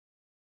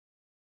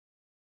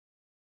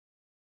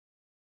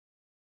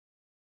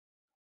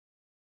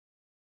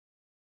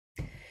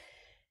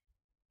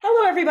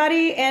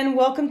everybody, and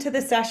welcome to the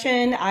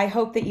session. I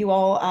hope that you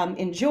all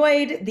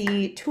enjoyed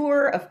the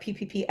tour of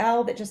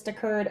PPPL that just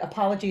occurred.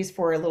 Apologies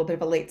for a little bit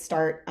of a late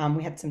start.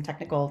 We had some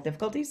technical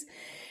difficulties.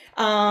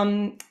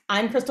 I'm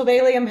Crystal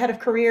Bailey. I'm head of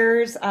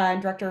careers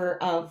and director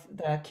of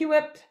the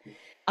CUWiP.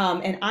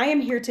 And I am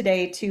here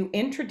today to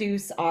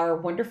introduce our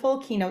wonderful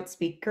keynote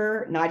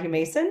speaker, Nadya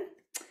Mason.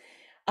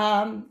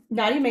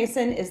 Nadya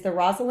Mason is the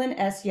Rosalyn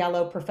S.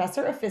 Yalow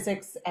Professor of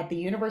Physics at the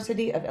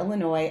University of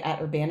Illinois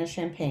at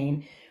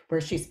Urbana-Champaign, where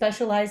she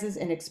specializes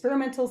in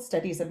experimental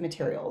studies of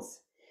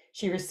materials.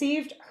 She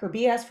received her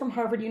BS from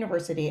Harvard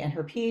University and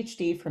her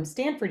PhD from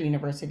Stanford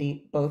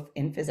University, both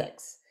in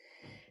physics.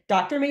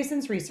 Dr.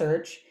 Mason's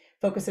research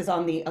focuses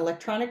on the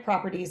electronic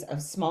properties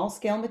of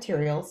small-scale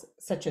materials,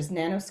 such as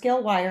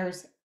nanoscale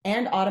wires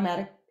and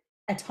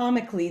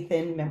atomically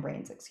thin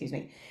membranes.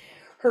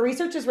 Her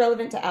research is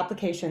relevant to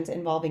applications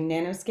involving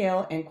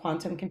nanoscale and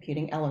quantum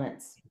computing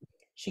elements.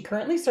 She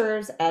currently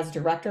serves as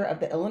director of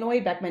the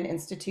Illinois Beckman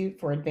Institute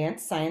for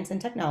Advanced Science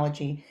and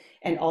Technology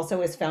and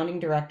also as founding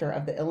director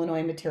of the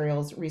Illinois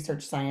Materials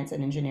Research Science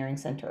and Engineering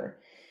Center.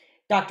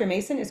 Dr.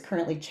 Mason is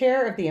currently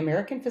chair of the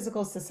American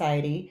Physical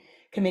Society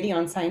Committee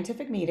on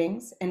Scientific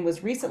Meetings and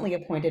was recently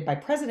appointed by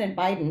President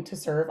Biden to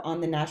serve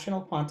on the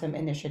National Quantum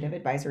Initiative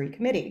Advisory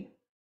Committee.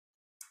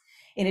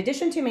 In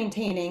addition to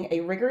maintaining a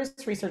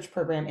rigorous research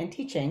program and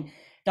teaching,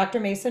 Dr.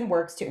 Mason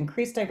works to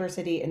increase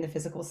diversity in the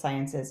physical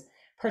sciences,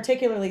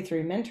 particularly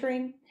through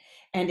mentoring,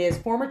 and is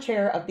former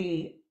chair of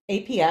the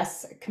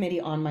APS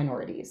Committee on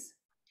Minorities.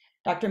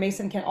 Dr.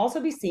 Mason can also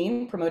be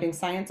seen promoting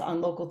science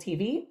on local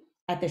TV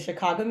at the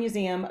Chicago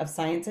Museum of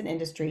Science and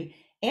Industry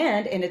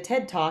and in a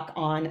TED Talk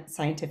on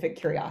scientific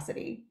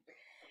curiosity.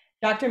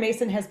 Dr.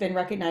 Mason has been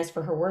recognized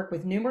for her work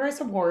with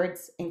numerous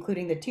awards,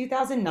 including the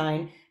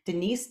 2009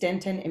 Denise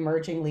Denton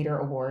Emerging Leader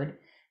Award,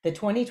 the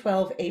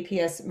 2012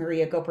 APS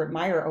Maria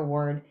Goeppert-Meyer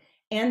Award,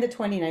 and the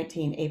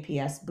 2019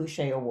 APS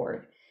Boucher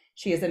Award.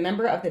 She is a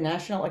member of the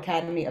National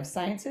Academy of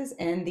Sciences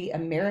and the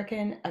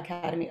American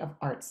Academy of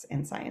Arts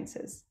and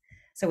Sciences.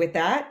 So with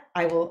that,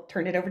 I will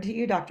turn it over to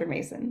you, Dr.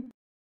 Mason.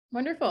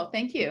 Wonderful,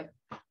 thank you.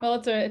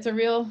 Well, it's a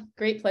real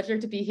great pleasure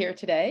to be here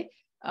today.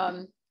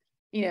 I'm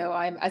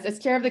as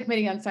chair of the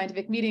Committee on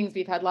Scientific Meetings,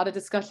 we've had a lot of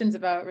discussions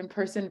about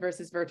in-person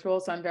versus virtual,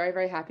 so I'm very,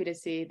 very happy to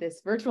see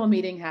this virtual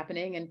meeting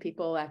happening and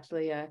people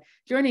actually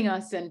joining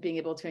us and being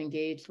able to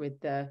engage with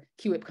the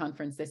CUWiP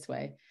conference this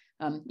way.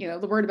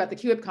 The word about the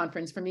CUWiP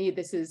conference, for me,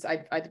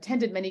 I've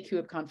attended many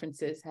CUWiP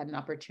conferences, had an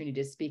opportunity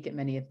to speak at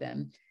many of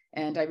them,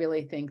 and I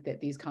really think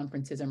that these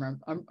conferences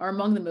are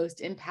among the most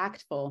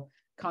impactful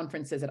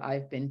conferences that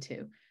I've been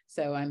to.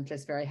 So I'm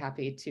just very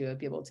happy to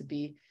be able to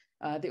be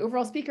the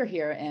overall speaker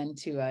here and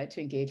to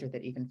engage with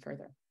it even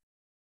further.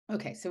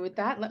 Okay, so with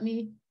that, let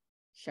me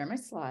share my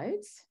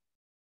slides.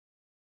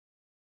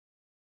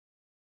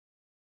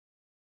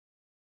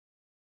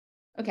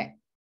 Okay,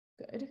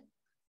 good.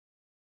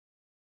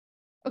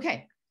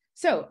 Okay,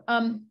 so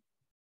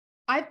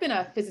I've been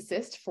a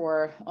physicist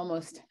for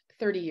almost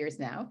 30 years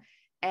now,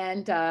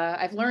 and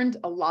I've learned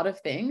a lot of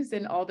things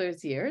in all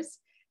those years.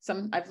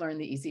 Some I've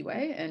learned the easy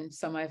way, and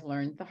some I've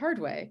learned the hard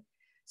way.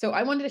 So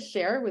I wanted to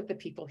share with the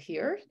people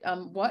here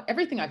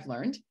everything I've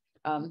learned,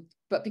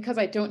 but because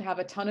I don't have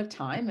a ton of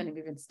time and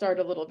we've been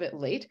started a little bit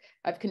late,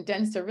 I've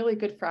condensed a really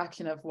good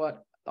fraction of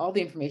all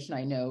the information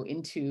I know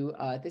into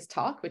this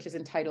talk, which is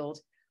entitled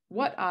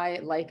What I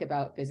Like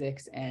About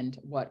Physics and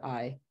What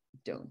I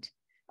Don't.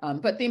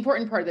 But the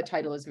important part of the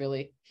title is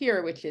really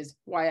here, which is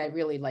why I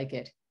really like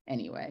it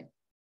anyway.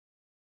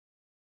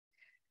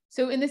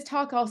 So in this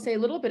talk, I'll say a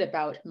little bit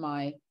about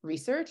my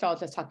research. I'll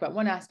just talk about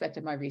one aspect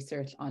of my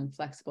research on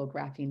flexible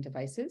graphene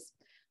devices.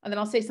 And then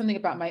I'll say something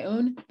about my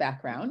own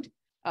background,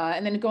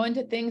 and then go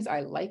into things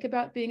I like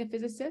about being a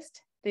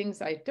physicist,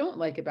 things I don't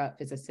like about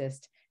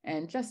physicists,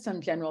 and just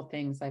some general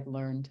things I've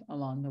learned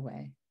along the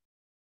way.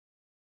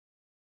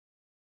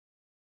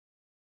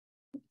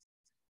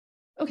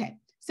 Okay,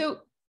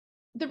 so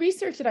the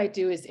research that I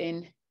do is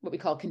in what we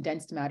call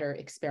condensed matter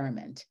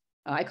experiment.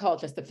 I call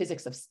it just the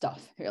physics of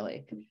stuff,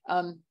 really.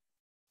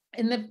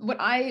 And what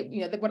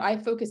I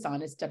focus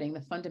on is studying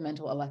the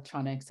fundamental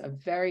electronics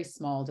of very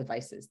small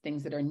devices,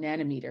 things that are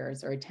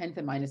nanometers or 10 to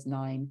the minus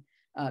 9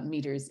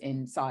 meters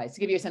in size. To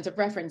give you a sense of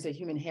reference, a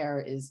human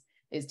hair is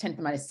 10 to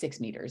the minus 6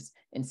 meters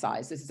in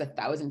size. This is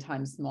 1,000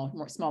 times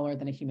smaller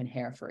than a human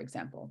hair, for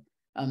example.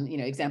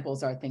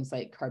 Examples are things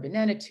like carbon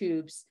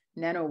nanotubes,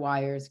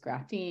 nanowires,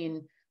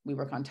 graphene. We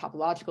work on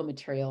topological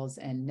materials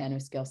and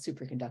nanoscale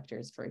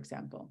superconductors, for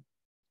example.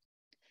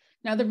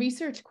 Now, the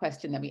research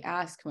question that we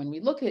ask when we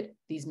look at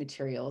these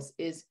materials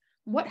is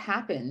what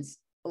happens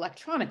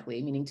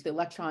electronically, meaning to the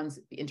electrons,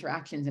 the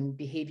interactions and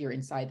behavior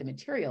inside the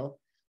material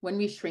when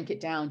we shrink it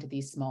down to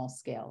these small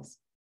scales.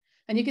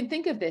 And you can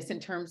think of this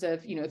in terms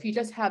of, if you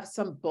just have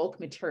some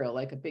bulk material,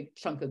 like a big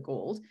chunk of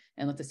gold,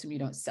 and let's assume you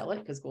don't sell it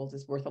because gold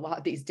is worth a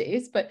lot these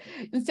days, but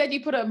instead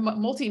you put a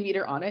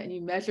multimeter on it and you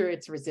measure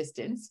its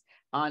resistance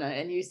on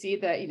it, and you see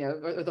that,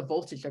 or the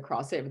voltage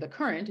across it, or the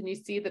current, and you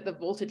see that the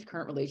voltage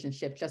current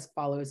relationship just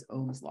follows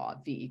Ohm's law,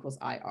 V equals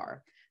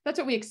IR. That's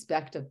what we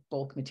expect of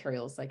bulk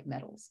materials like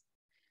metals.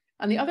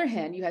 On the other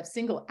hand, you have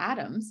single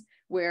atoms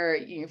where,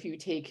 if you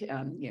take,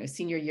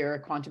 senior year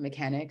quantum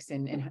mechanics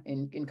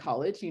in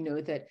college, you know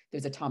that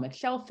there's atomic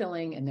shell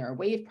filling and there are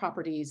wave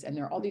properties, and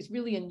there are all these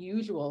really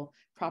unusual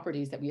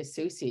properties that we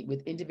associate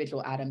with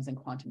individual atoms in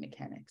quantum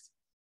mechanics.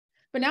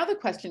 But now the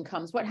question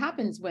comes, what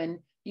happens when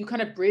you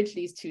kind of bridge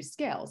these two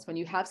scales, when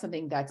you have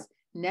something that's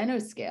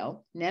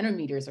nanoscale,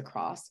 nanometers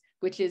across,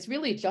 which is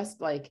really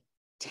just like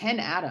 10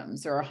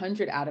 atoms or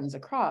 100 atoms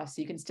across,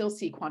 so you can still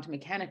see quantum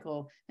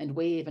mechanical and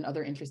wave and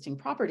other interesting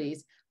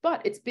properties,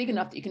 but it's big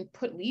enough that you can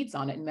put leads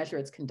on it and measure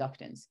its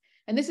conductance.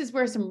 And this is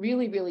where some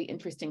really, really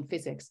interesting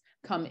physics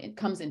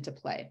comes into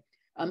play.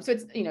 So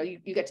it's,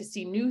 you get to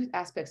see new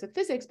aspects of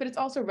physics, but it's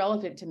also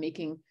relevant to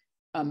making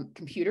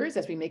computers.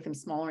 As we make them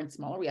smaller and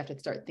smaller, we have to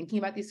start thinking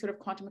about these sort of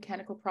quantum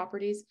mechanical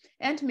properties,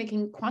 and to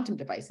making quantum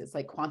devices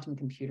like quantum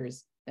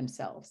computers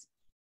themselves.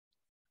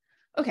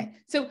 Okay,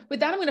 so with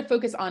that, I'm going to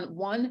focus on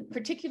one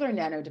particular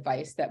nano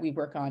device that we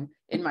work on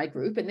in my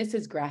group, and this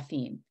is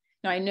graphene.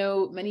 Now, I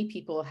know many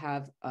people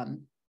have,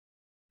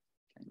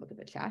 look at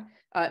the chat,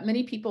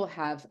 many people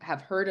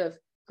have heard of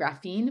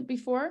graphene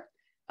before.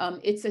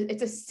 It's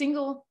a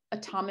single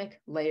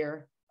atomic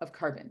layer of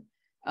carbon.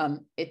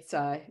 It's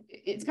kind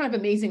of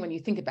amazing when you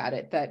think about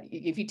it, that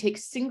if you take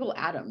single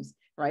atoms,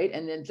 right,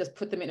 and then just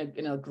put them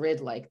in a grid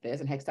like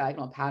this, a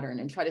hexagonal pattern,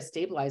 and try to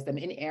stabilize them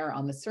in air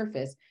on the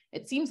surface,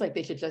 it seems like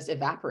they should just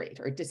evaporate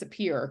or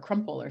disappear or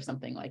crumple or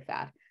something like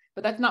that.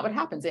 But that's not what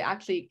happens. They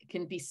actually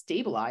can be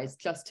stabilized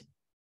just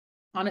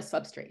on a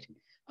substrate.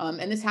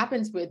 And this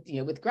happens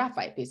with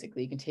graphite.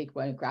 Basically, you can take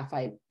a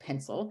graphite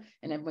pencil,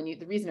 and then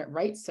the reason it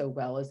writes so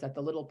well is that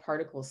the little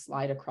particles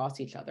slide across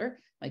each other,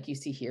 like you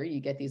see here.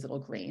 You get these little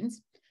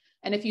grains.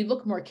 And if you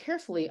look more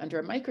carefully under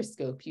a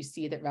microscope, you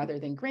see that rather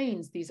than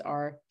grains, these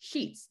are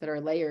sheets that are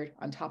layered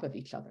on top of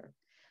each other.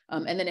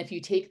 And then if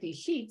you take these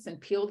sheets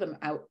and peel them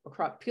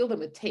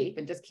with tape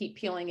and just keep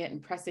peeling it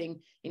and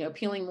pressing,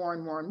 peeling more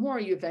and more and more,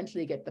 you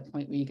eventually get the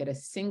point where you get a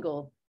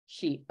single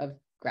sheet of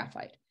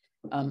graphite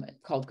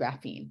called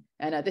graphene.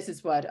 And this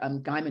is what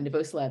Gaiman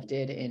Novoselov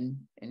did in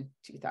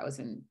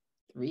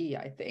 2003,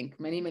 I think,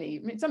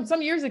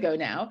 some years ago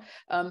now.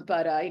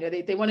 But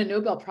they won a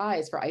Nobel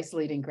Prize for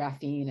isolating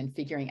graphene and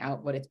figuring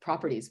out what its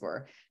properties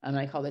were. And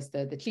I call this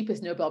the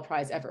cheapest Nobel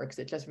Prize ever, because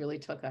it just really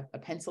took a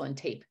pencil and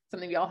tape,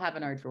 something we all have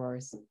in our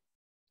drawers.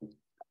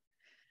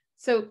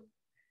 So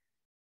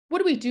what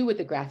do we do with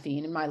the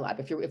graphene in my lab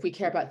if we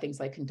care about things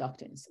like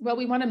conductance? Well,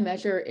 we want to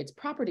measure its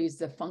properties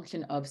as a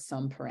function of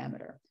some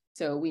parameter.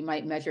 So we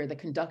might measure the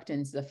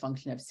conductance as a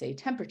function of, say,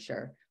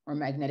 temperature or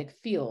magnetic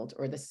field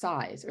or the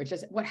size, or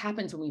just what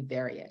happens when we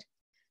vary it.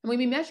 And when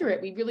we measure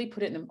it, we really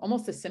put it in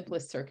almost the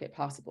simplest circuit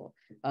possible.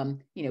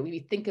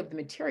 We think of the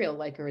material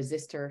like a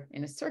resistor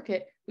in a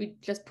circuit. We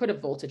just put a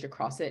voltage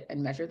across it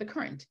and measure the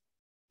current.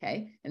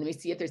 Okay, and then we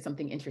see if there's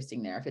something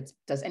interesting there, if it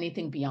does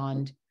anything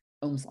beyond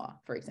Ohm's law,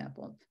 for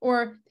example.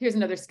 Or here's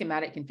another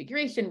schematic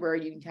configuration where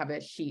you can have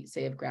a sheet,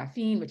 say, of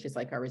graphene, which is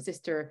like our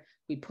resistor.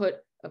 We put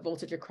a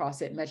voltage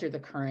across it, measure the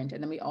current,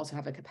 and then we also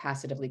have a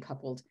capacitively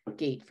coupled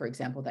gate, for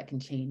example, that can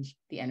change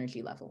the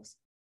energy levels.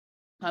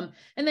 And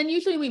then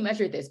usually we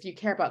measure this. If you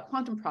care about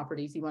quantum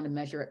properties, you want to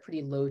measure at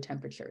pretty low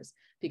temperatures,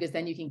 because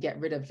then you can get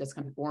rid of just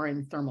kind of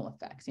boring thermal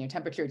effects.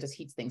 Temperature just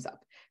heats things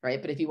up,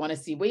 right? But if you want to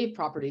see wave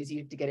properties, you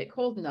have to get it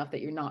cold enough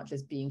that you're not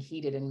just being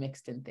heated and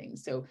mixed in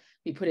things. So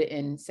we put it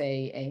in,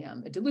 say,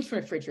 a dilution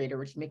refrigerator,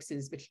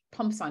 which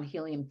pumps on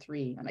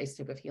helium-3, an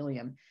isotope of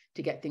helium,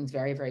 to get things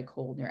very, very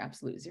cold near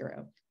absolute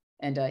zero.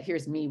 And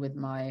here's me with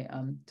my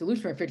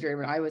dilution refrigerator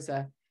when I was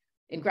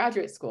in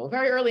graduate school,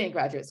 very early in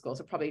graduate school,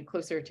 so probably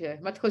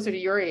much closer to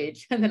your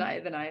age than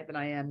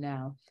I am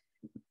now.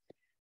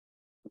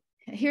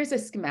 Here's a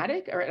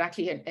schematic, or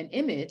actually an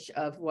image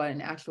of what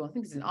I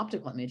think is an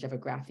optical image of a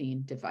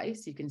graphene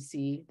device. You can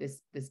see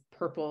this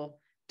purple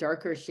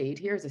darker shade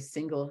here is a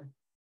single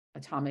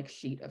atomic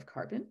sheet of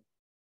carbon.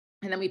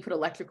 And then we put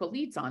electrical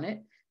leads on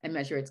it and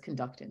measure its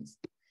conductance.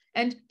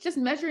 And just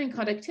measuring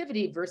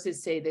conductivity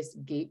versus, say, this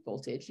gate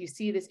voltage, you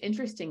see this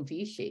interesting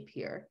V shape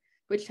here,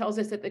 which tells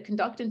us that the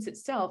conductance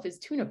itself is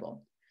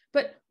tunable.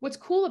 But what's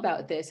cool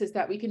about this is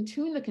that we can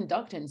tune the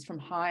conductance from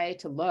high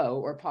to low,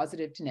 or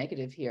positive to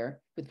negative here,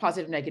 with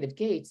positive negative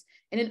gates,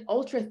 in an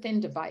ultra thin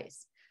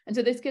device. And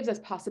so this gives us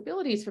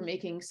possibilities for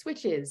making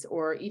switches,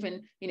 or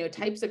even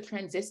types of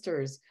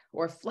transistors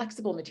or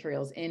flexible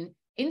materials in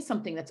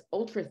something that's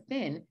ultra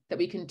thin that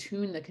we can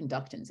tune the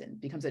conductance in.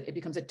 It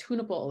becomes a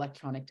tunable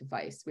electronic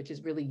device, which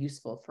is really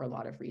useful for a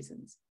lot of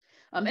reasons.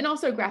 And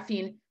also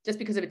graphene, just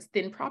because of its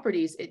thin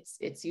properties,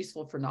 it's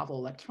useful for novel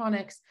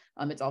electronics.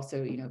 It's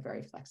also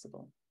very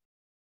flexible.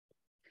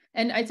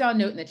 And I saw a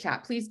note in the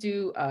chat. Please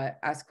do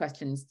ask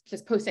questions.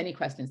 Just post any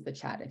questions in the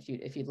chat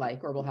if you'd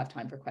like, or we'll have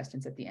time for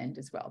questions at the end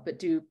as well. But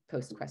do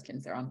post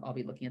questions there. I'll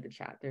be looking at the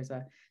chat. There's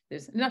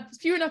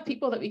few enough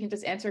people that we can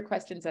just answer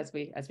questions as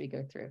we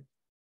go through.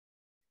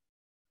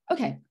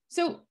 Okay,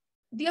 so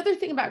the other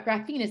thing about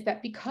graphene is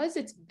that because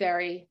it's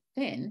very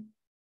thin,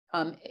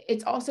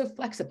 it's also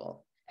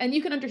flexible. And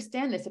you can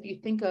understand this if you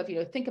think of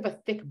a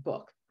thick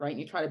book, right? And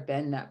you try to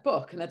bend that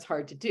book, and that's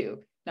hard to do.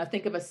 Now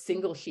think of a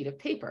single sheet of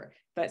paper.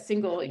 That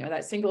single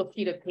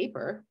sheet of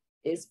paper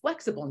is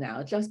flexible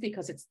now just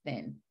because it's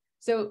thin.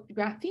 So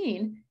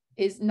graphene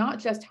is not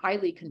just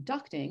highly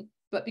conducting,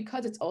 but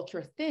because it's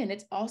ultra thin,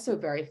 it's also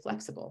very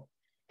flexible.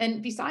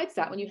 And besides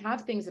that, when you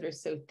have things that are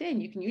so thin,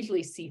 you can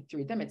usually see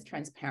through them. It's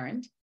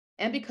transparent.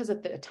 And because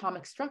of the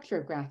atomic structure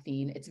of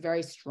graphene, it's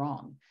very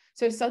strong.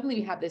 So suddenly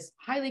we have this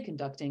highly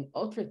conducting,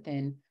 ultra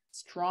thin,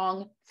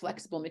 strong,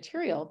 flexible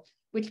material,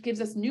 which gives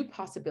us new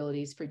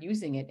possibilities for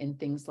using it in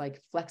things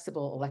like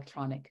flexible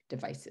electronic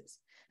devices.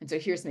 And so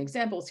here's some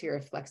examples here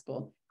of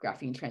flexible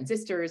graphene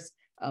transistors.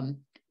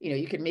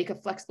 You could make a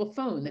flexible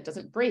phone that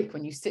doesn't break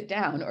when you sit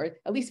down, or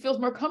at least feels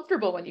more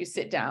comfortable when you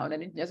sit down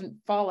and it doesn't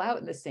fall out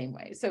in the same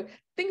way. So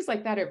things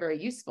like that are very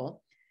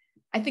useful.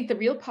 I think the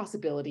real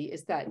possibility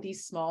is that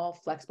these small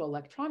flexible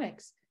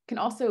electronics can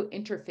also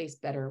interface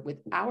better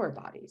with our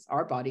bodies.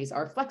 Our bodies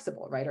are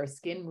flexible, right? Our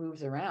skin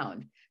moves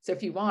around. So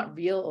if you want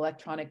real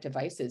electronic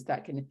devices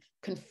that can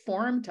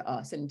conform to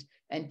us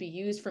and be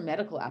used for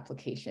medical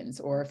applications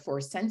or for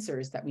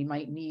sensors that we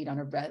might need on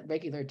a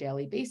regular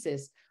daily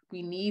basis,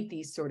 we need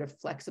these sort of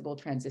flexible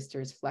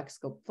transistors,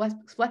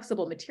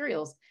 flexible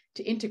materials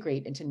to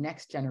integrate into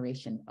next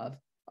generation of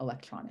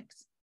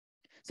electronics.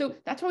 So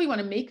that's why we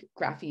want to make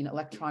graphene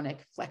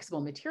electronic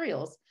flexible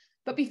materials.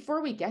 But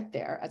before we get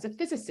there, as a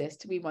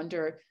physicist, we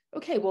wonder,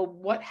 okay, well,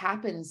 what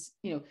happens,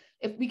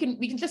 if we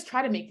can just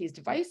try to make these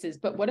devices,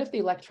 but what if the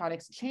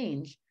electronics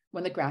change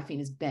when the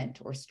graphene is bent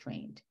or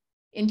strained?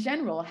 In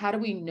general, how do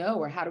we know,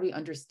 or how do we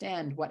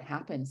understand what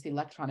happens to the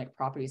electronic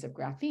properties of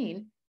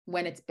graphene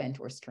when it's bent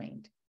or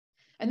strained?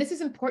 And this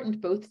is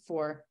important both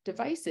for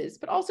devices,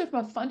 but also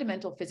from a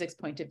fundamental physics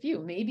point of view.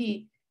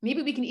 Maybe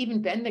we can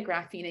even bend the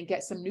graphene and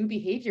get some new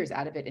behaviors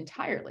out of it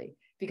entirely,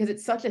 because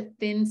it's such a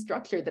thin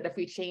structure that if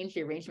we change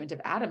the arrangement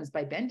of atoms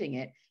by bending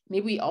it,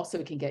 maybe we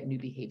also can get new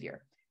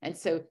behavior. And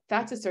so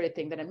that's the sort of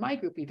thing that in my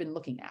group we've been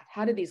looking at.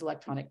 How do these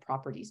electronic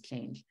properties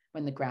change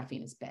when the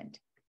graphene is bent?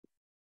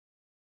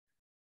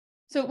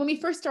 So when we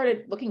first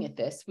started looking at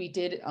this, we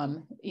did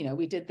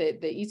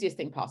the easiest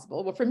thing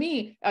possible. Well, for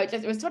me,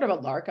 it was sort of a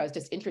lark. I was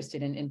just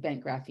interested in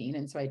bent graphene,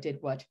 and so I did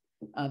what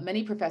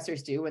many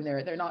professors do when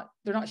they're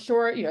not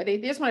sure. They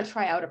just want to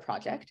try out a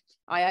project.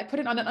 I put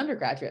it on an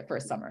undergraduate for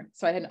a summer.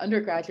 So I had an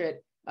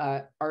undergraduate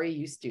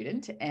REU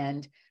student,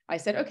 and I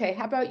said, okay,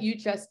 how about you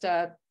just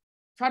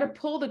try to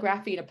pull the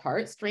graphene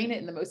apart, strain it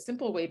in the most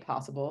simple way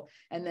possible,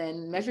 and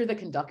then measure the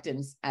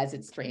conductance as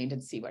it's strained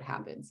and see what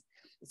happens.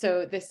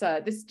 So this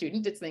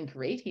student did something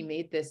great. He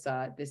made this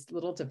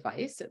little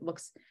device.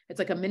 It's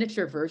like a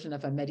miniature version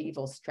of a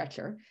medieval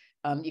stretcher.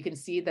 You can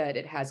see that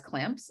it has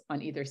clamps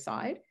on either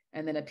side,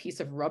 and then a piece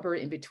of rubber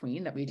in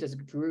between that we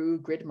just drew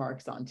grid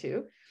marks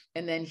onto.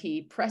 And then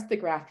he pressed the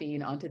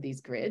graphene onto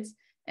these grids,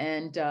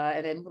 and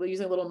then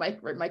using a little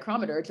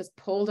micrometer, just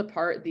pulled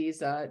apart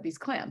these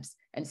clamps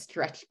and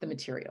stretched the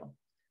material.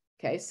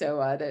 Okay,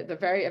 so a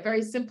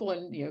very simple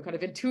and kind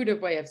of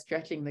intuitive way of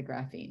stretching the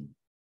graphene.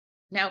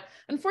 Now,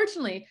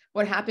 unfortunately,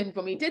 what happened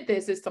when we did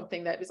this is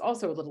something that is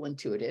also a little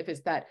intuitive,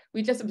 is that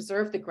we just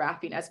observed the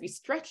graphene as we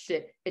stretched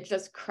it, it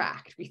just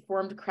cracked. We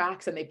formed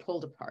cracks and they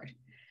pulled apart.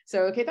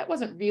 So, okay, that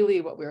wasn't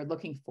really what we were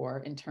looking for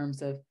in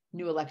terms of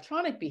new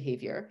electronic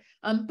behavior,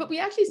 but we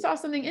actually saw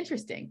something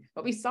interesting.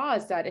 What we saw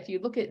is that if you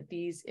look at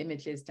these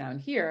images down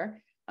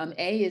here,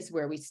 A is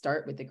where we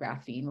start with the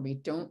graphene, where we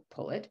don't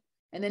pull it,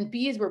 and then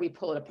B is where we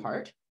pull it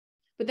apart,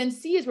 but then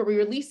C is where we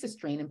release the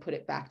strain and put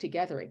it back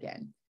together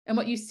again. And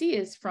what you see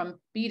is from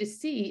B to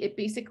C,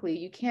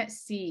 you can't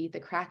see the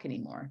crack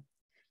anymore.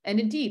 And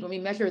indeed, when we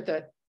measure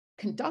the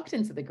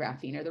conductance of the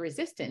graphene, or the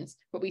resistance,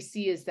 what we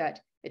see is that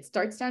it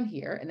starts down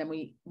here, and then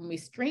when we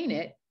strain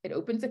it, it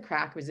opens a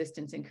crack,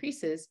 resistance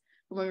increases.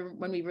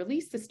 When we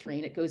release the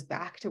strain, it goes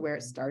back to where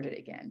it started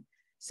again.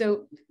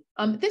 So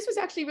this was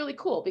actually really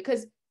cool,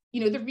 because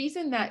the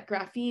reason that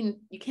graphene,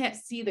 you can't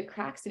see the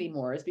cracks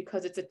anymore, is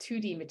because it's a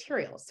 2D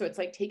material. So it's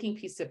like taking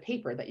pieces of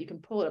paper that you can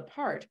pull it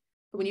apart,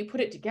 but when you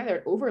put it together,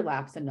 it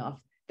overlaps enough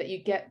that you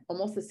get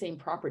almost the same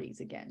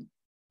properties again.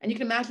 And you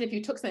can imagine if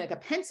you took something like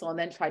a pencil and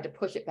then tried to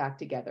push it back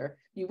together,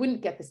 you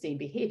wouldn't get the same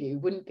behavior. You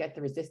wouldn't get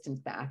the resistance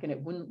back, and it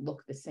wouldn't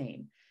look the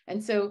same.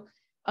 And so,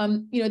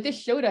 this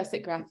showed us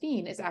that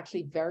graphene is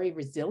actually very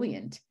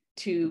resilient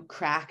to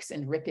cracks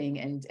and ripping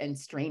and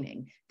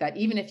straining. That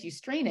even if you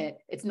strain it,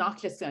 it's not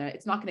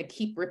going to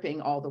keep ripping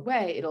all the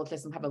way. It'll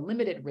just have a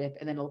limited rip,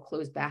 and then it'll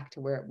close back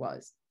to where it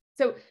was.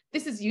 So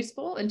this is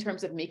useful in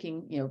terms of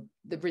making,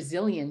 the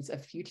resilience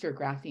of future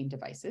graphene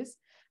devices.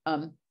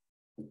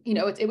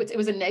 It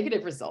was a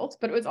negative result,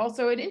 but it was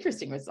also an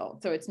interesting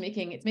result. So it's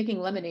making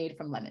lemonade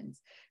from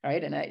lemons,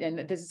 right?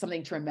 And this is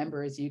something to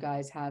remember as you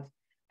guys have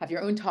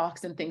your own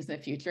talks and things in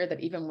the future, that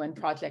even when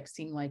projects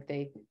seem like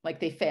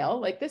they fail,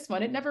 like this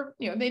one, it never,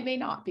 they may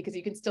not, because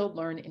you can still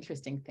learn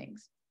interesting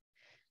things.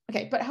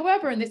 Okay, but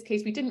however, in this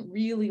case, we didn't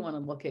really want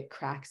to look at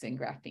cracks in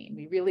graphene.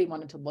 We really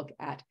wanted to look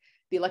at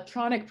the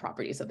electronic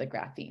properties of the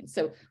graphene.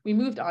 So we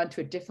moved on to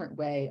a different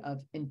way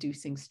of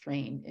inducing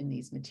strain in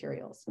these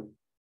materials.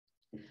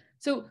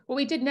 So what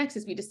we did next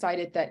is we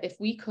decided that if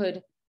we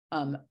could,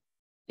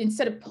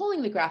 instead of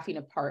pulling the graphene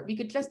apart, we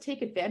could just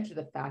take advantage of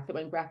the fact that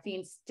when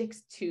graphene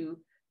sticks to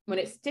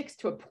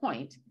a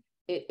point,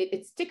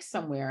 it sticks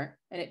somewhere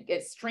and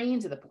it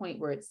strains at the point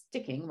where it's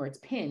sticking, where it's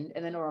pinned,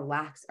 and then it'll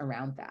relax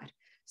around that.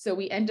 So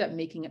we end up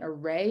making an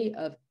array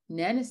of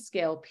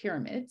nanoscale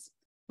pyramids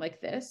like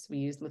this. We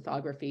used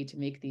lithography to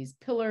make these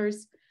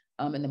pillars,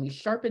 and then we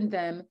sharpened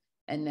them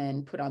and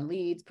then put on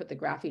leads, put the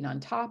graphene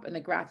on top, and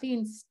the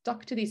graphene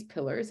stuck to these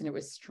pillars and it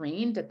was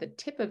strained at the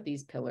tip of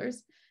these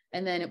pillars,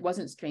 and then it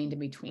wasn't strained in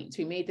between.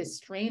 So we made this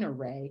strain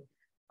array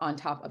on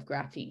top of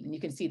graphene. And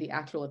you can see the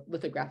actual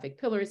lithographic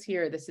pillars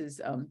here. This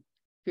is,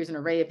 here's an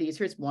array of these.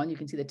 Here's one, you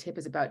can see the tip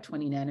is about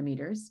 20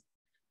 nanometers.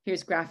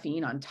 Here's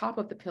graphene on top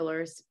of the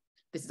pillars.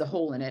 This is a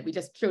hole in it. We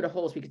just showed a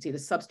hole so we could see the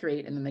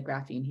substrate and then the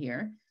graphene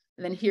here.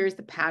 And then here's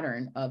the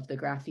pattern of the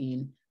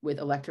graphene with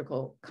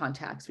electrical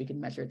contacts. We can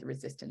measure the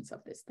resistance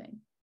of this thing.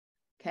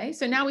 Okay,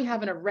 so now we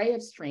have an array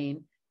of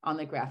strain on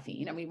the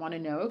graphene, and we want to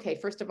know, okay,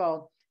 first of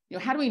all,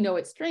 how do we know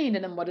it's strained,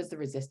 and then what does the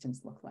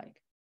resistance look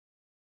like?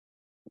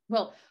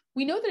 Well,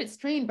 we know that it's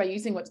strained by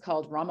using what's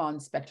called Raman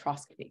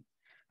spectroscopy.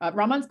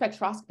 Raman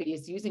spectroscopy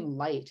is using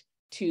light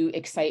to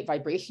excite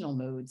vibrational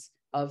modes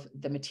of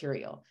the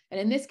material. And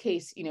in this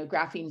case,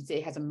 graphene, say,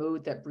 has a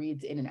mode that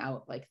breathes in and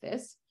out like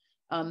this.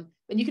 And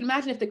you can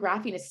imagine if the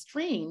graphene is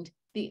strained,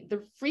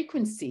 the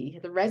frequency,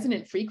 the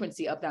resonant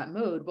frequency of that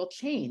mode will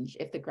change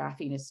if the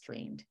graphene is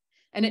strained.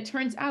 And it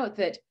turns out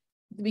that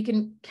we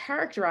can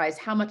characterize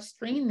how much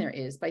strain there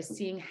is by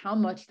seeing how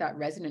much that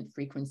resonant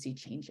frequency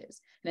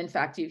changes. And in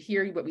fact,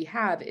 here what we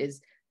have is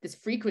this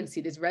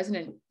frequency, these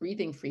resonant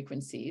breathing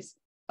frequencies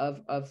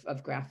of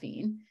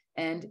graphene.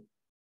 And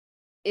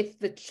if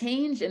the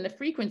change in the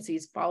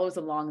frequencies follows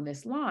along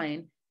this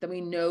line, then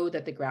we know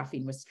that the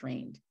graphene was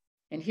strained.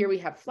 And here we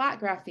have flat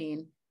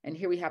graphene, and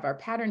here we have our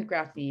patterned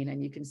graphene,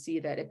 and you can see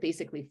that it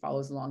basically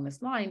follows along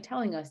this line,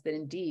 telling us that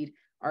indeed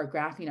our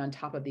graphene on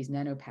top of these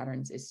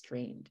nanopatterns is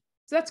strained.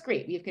 So that's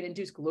great. We can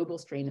induce global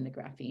strain in the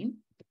graphene.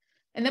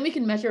 And then we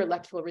can measure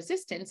electrical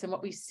resistance. And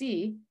what we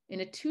see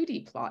in a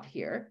 2D plot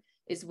here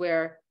is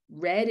where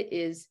red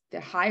is the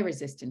high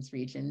resistance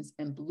regions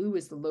and blue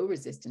is the low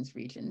resistance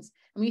regions.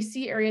 And we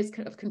see areas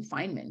of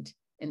confinement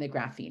in the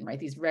graphene, right?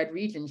 These red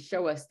regions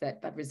show us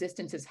that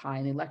resistance is high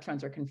and the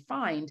electrons are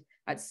confined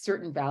at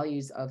certain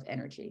values of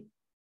energy.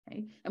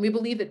 Okay? And we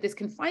believe that this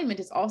confinement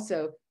is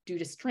also due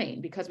to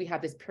strain because we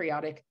have this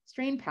periodic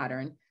strain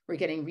pattern. We're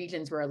getting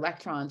regions where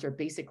electrons are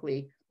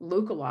basically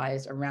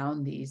localized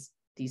around these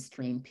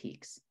strain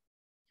peaks.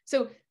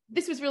 So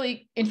this was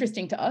really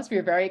interesting to us. We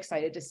were very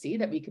excited to see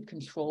that we could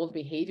control the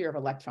behavior of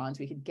electrons.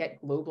 We could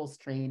get global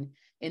strain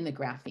in the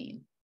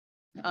graphene.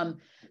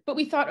 But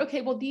we thought,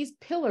 okay, well, these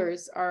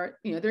pillars are,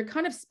 they're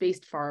kind of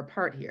spaced far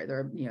apart here.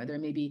 They're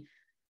maybe,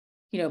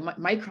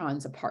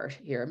 microns apart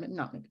here,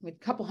 not a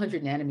couple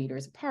hundred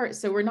nanometers apart.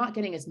 So we're not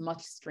getting as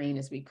much strain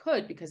as we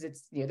could because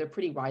it's, they're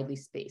pretty widely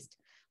spaced.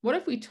 What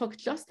if we took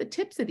just the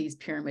tips of these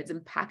pyramids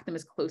and packed them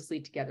as closely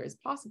together as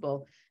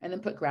possible and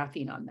then put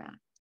graphene on that?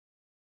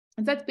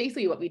 And that's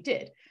basically what we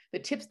did. The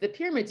tips, the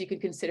pyramids you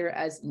could consider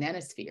as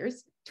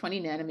nanospheres,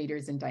 20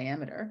 nanometers in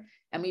diameter.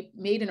 And we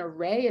made an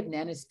array of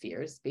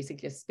nanospheres,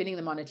 basically just spinning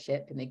them on a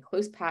chip, and they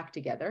close packed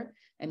together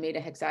and made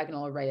a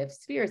hexagonal array of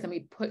spheres. And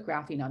we put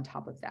graphene on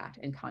top of that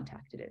and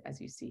contacted it, as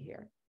you see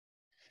here.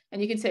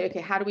 And you can say,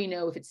 okay, how do we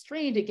know if it's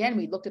strained? Again,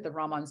 we looked at the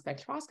Raman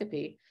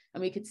spectroscopy,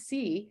 and we could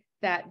see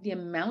that the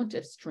amount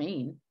of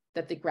strain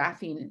that the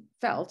graphene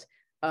felt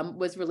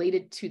was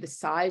related to the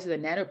size of the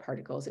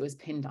nanoparticles it was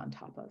pinned on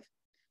top of.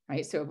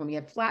 Right? So when we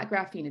have flat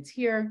graphene, it's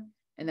here.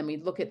 And then we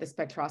look at the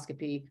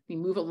spectroscopy, we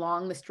move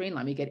along the strain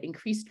line. We get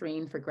increased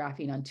strain for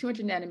graphene on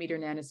 200 nanometer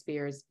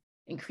nanospheres,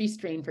 increased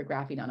strain for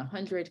graphene on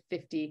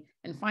 150,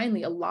 and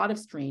finally, a lot of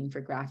strain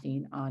for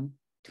graphene on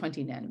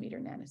 20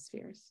 nanometer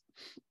nanospheres.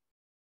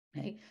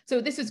 Okay,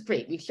 so this is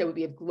great. We show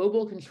we have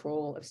global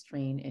control of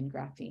strain in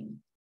graphene.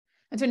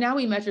 And so now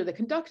we measure the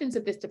conductance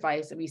of this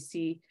device, and we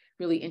see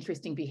really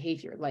interesting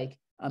behavior like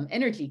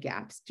energy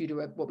gaps due to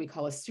what we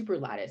call a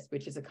superlattice,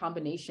 which is a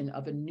combination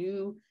of a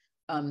new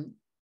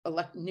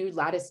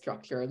lattice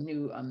structure, a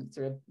new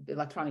sort of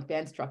electronic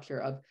band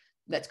structure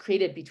that's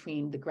created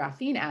between the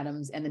graphene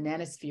atoms and the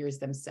nanospheres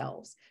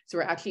themselves. So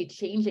we're actually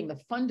changing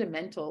the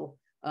fundamental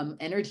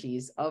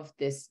energies of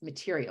this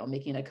material,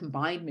 making a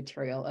combined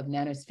material of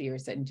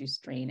nanospheres that induce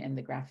strain and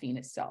the graphene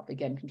itself,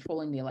 again,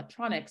 controlling the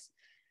electronics.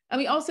 And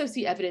we also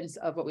see evidence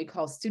of what we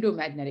call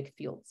pseudomagnetic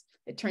fields.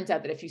 It turns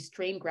out that if you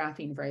strain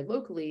graphene very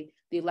locally,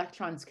 the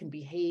electrons can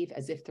behave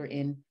as if they're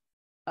in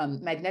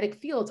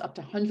magnetic fields up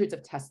to hundreds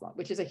of Tesla,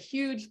 which is a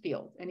huge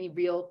field. Any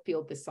real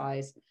field this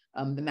size,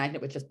 the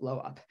magnet would just blow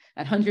up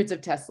at hundreds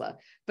of Tesla.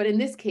 But in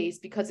this case,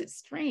 because it's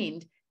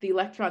strained, the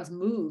electrons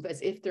move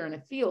as if they're in a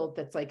field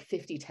that's like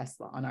 50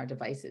 Tesla on our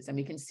devices. And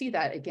we can see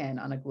that again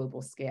on a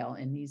global scale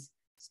in these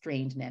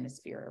strained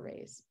nanosphere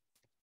arrays.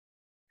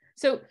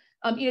 So,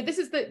 this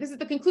is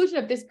the conclusion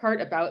of this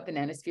part about the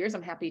nanospheres.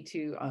 I'm happy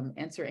to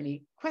answer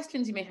any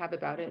questions you may have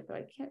about it, but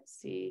I can't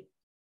see.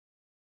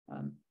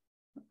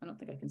 I don't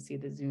think I can see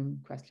the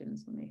Zoom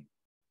questions.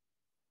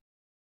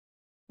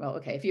 Well,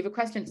 okay, if you have a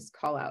question, just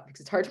call out because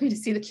it's hard for me to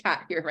see the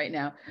chat here right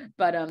now.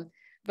 But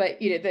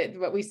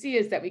what we see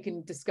is that we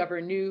can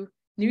discover new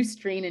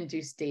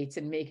strain-induced states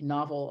and make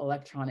novel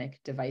electronic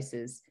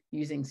devices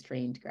using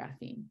strained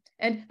graphene.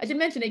 And I should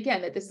mention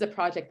again that this is a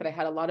project that I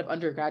had a lot of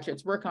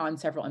undergraduates work on.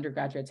 Several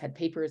undergraduates had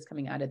papers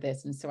coming out of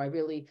this. And so I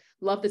really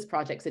love this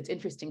project because it's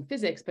interesting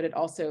physics, but it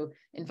also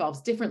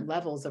involves different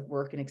levels of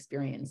work and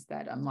experience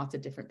that lots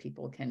of different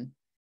people can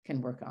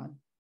work on.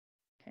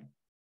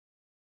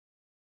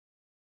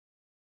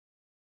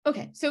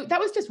 Okay, so that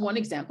was just one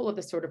example of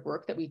the sort of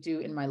work that we do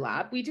in my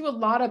lab. We do a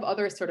lot of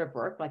other sort of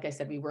work. Like I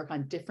said, we work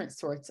on different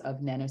sorts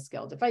of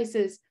nanoscale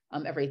devices,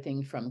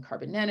 everything from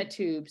carbon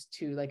nanotubes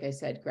to, like I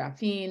said,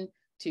 graphene,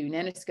 to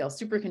nanoscale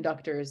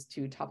superconductors,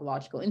 to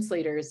topological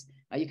insulators.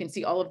 You can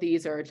see all of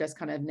these are just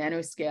kind of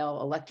nanoscale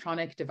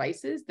electronic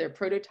devices. They're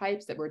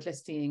prototypes that we're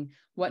just seeing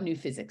what new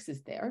physics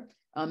is there.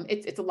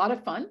 It's a lot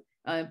of fun.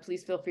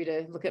 Please feel free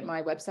to look at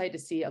my website to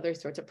see other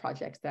sorts of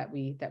projects that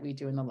we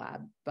do in the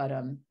lab. But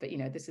you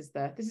know, this is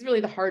really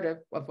the heart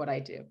of what I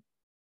do.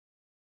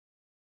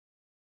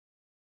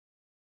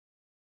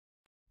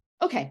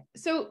 Okay,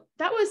 so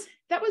that was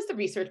the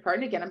research part.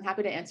 And again, I'm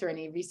happy to answer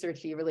any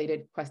researchy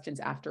related questions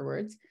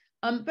afterwards.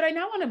 But I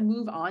now want to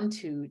move on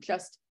to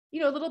just, you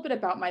know, a little bit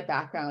about my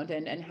background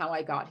and how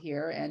I got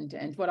here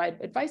and what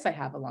advice I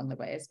have along the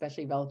way,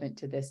 especially relevant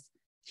to this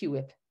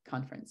CUWiP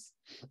conference.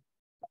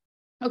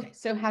 Okay,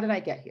 so how did I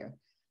get here?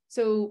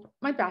 So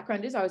my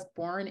background is I was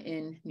born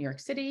in New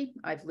York City.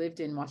 I've lived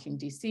in Washington,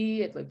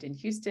 D.C. I've lived in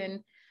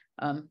Houston.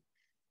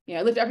 You know,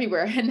 I lived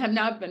everywhere, and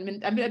I've been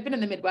in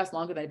the Midwest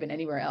longer than I've been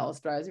anywhere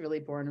else, but I was really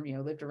born, you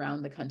know, lived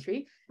around the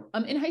country.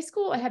 In high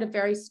school, I had a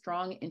very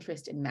strong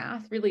interest in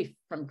math. Really,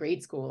 from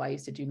grade school, I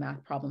used to do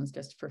math problems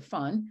just for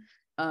fun.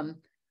 But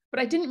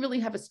I didn't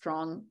really have a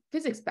strong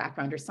physics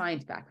background or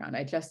science background.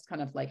 I just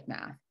kind of liked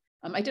math.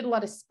 I did a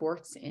lot of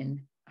sports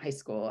in high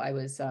school. I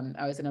was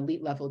an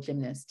elite level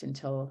gymnast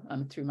until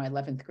through my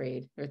 11th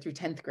grade or through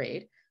 10th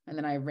grade. And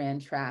then I ran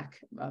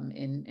track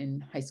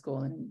in high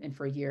school and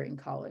for a year in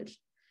college.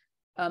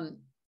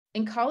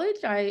 In college,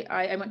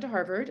 I went to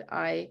Harvard.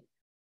 I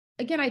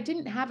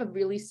didn't have a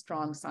really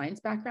strong science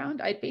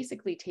background. I'd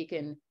basically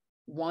taken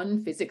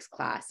one physics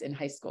class in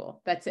high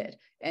school. That's it.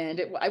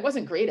 And I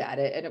wasn't great at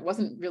it, and it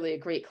wasn't really a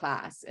great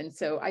class. And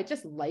so I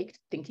just liked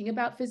thinking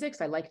about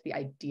physics. I liked the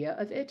idea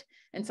of it.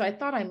 And so I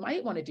thought I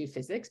might want to do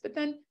physics, but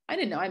then I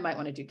didn't know, I might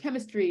want to do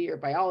chemistry or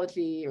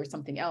biology or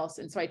something else.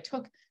 And so I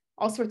took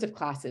all sorts of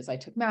classes. I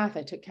took math,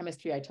 I took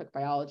chemistry, I took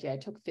biology, I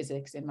took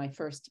physics in my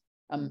first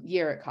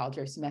year at college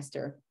or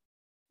semester.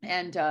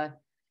 And,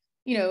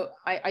 you know,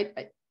 I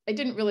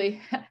don't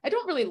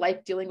really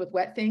like dealing with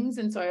wet things.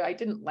 And so I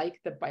didn't like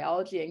the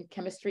biology and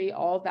chemistry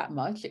all that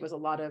much. It was a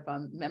lot of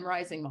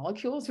memorizing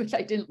molecules, which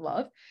I didn't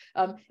love.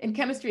 In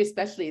chemistry,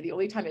 especially, the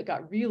only time it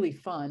got really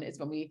fun is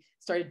when we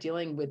started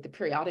dealing with the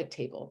periodic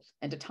table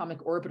and atomic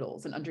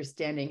orbitals and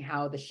understanding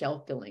how the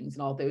shell fillings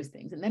and all those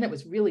things. And then it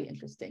was really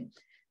interesting.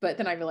 But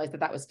then I realized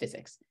that was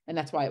physics, and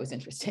that's why it was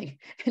interesting.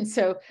 And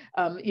so,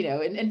 you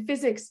know, in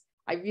physics,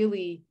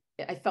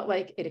 I felt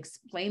like it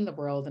explained the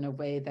world in a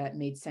way that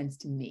made sense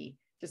to me.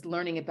 Just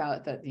learning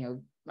about that, you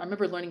know, I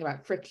remember learning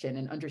about friction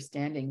and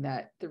understanding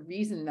that the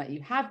reason that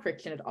you have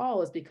friction at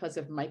all is because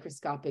of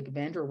microscopic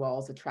van der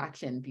Waals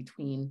attraction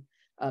between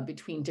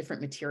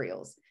different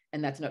materials.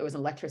 And it was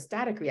an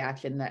electrostatic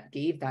reaction that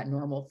gave that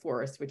normal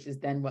force, which is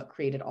then what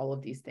created all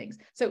of these things.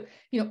 So,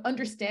 you know,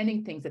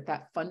 understanding things at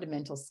that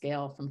fundamental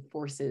scale from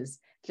forces,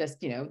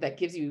 just, you know,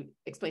 that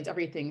explains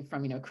everything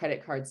from, you know,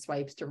 credit card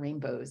swipes to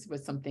rainbows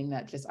was something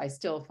that just I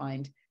still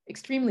find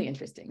extremely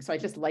interesting. So I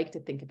just like to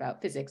think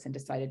about physics and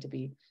decided to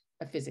be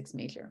a physics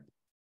major.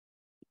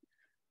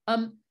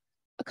 A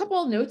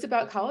couple of notes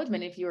about college.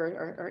 Many of you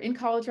are in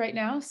college right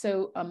now.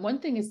 So one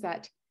thing is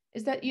that,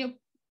 you know,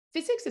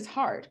 physics is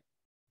hard,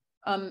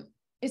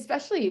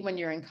 especially when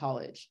you're in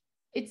college.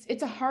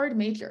 It's a hard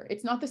major.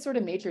 It's not the sort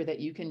of major that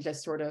you can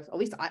just sort of, at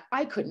least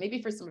I couldn't,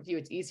 maybe for some of you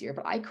it's easier,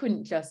 but I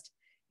couldn't just,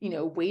 you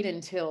know, wait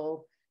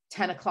until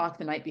 10 o'clock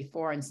the night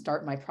before and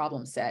start my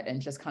problem set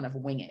and just kind of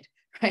wing it,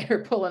 right?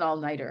 Or pull an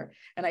all-nighter.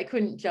 And I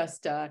couldn't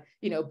just,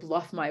 you know,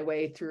 bluff my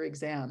way through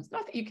exams.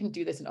 Not that you can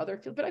do this in other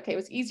fields, but okay, it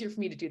was easier for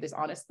me to do this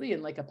honestly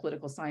in like a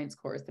political science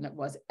course than it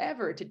was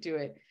ever to do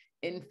it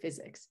in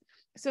physics.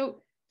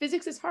 So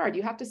physics is hard.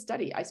 You have to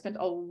study. I spent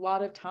a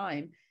lot of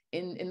time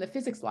in the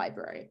physics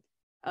library.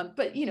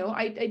 But, you know,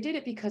 I did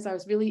it because I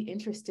was really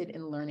interested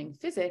in learning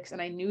physics. And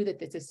I knew that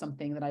this is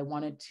something that I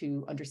wanted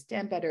to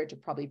understand better, to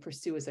probably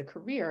pursue as a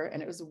career.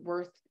 And it was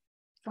worth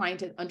trying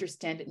to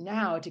understand it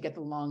now to get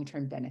the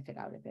long-term benefit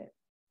out of it.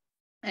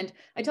 And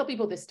I tell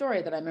people this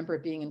story that I remember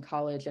being in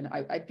college, and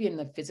I'd be in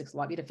the physics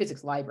lab, a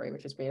physics library,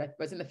 which was great. I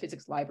was in the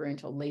physics library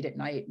until late at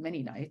night,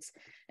 many nights.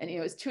 And, you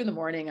know, it was 2 in the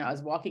morning and I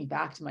was walking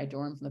back to my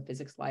dorm from the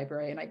physics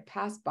library, and I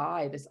passed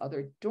by this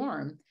other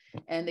dorm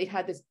and they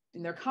had this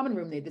in their common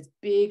room, they had this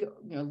big,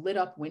 lit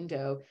up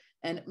window.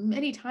 And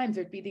many times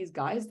there'd be these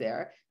guys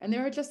there and they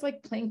were just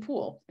like playing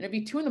pool, and it'd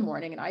be 2 a.m.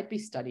 and I'd be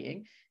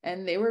studying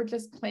and they were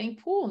just playing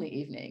pool in the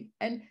evening.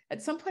 And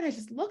at some point I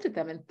just looked at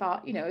them and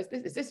thought,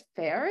 is this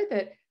fair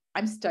that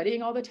I'm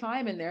studying all the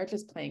time and they're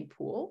just playing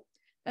pool?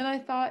 And I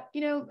thought,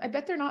 I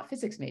bet they're not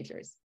physics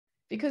majors,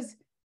 because,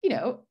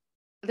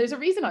 there's a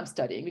reason I'm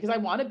studying, because I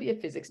want to be a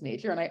physics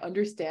major and I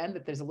understand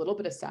that there's a little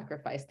bit of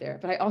sacrifice there,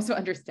 but I also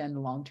understand the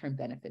long-term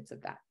benefits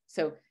of that.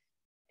 So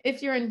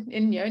if you're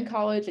in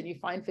college and you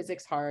find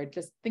physics hard,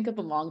 just think of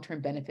the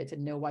long-term benefits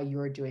and know why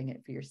you're doing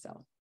it for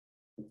yourself.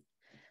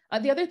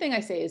 The other thing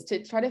I say is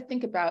to try to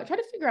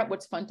figure out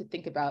what's fun to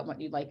think about,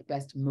 what you like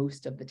best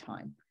most of the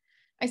time.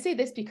 I say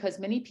this because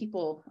many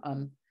people,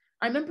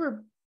 I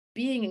remember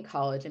being in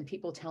college and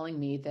people telling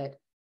me that,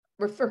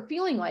 for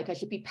feeling like I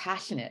should be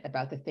passionate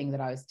about the thing that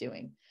I was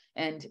doing.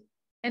 And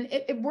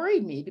it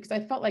worried me, because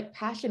I felt like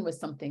passion was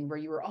something where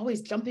you were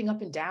always jumping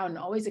up and down and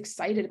always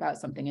excited about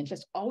something and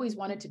just always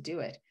wanted to do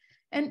it.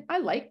 And I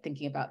liked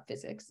thinking about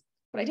physics,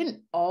 but I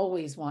didn't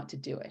always want to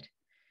do it.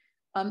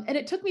 And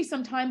it took me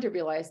some time to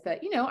realize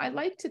that, I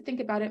like to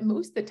think about it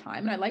most of the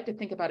time, and I like to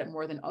think about it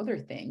more than other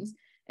things.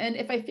 And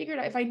if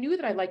I knew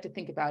that I like to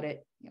think about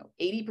it,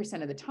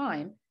 80% of the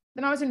time,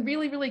 then I was in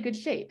really, really good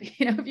shape.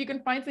 If you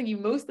can find something you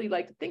mostly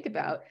like to think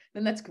about,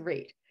 then that's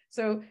great.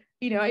 So,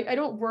 I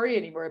don't worry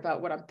anymore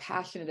about what I'm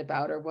passionate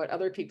about or what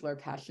other people are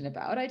passionate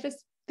about. I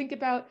just think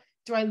about,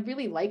 do I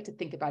really like to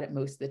think about it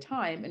most of the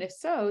time? And if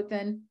so,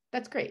 then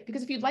that's great.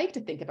 Because if you like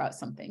to think about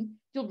something,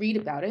 you'll read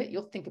about it,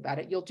 you'll think about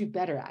it, you'll do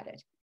better at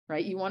it,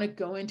 right? You want to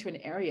go into an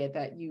area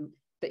that you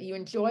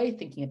enjoy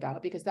thinking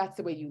about, because that's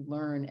the way you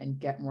learn and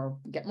get more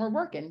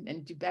work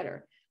and do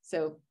better.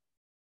 So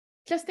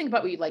just think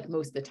about what you like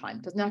most of the time.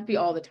 It doesn't have to be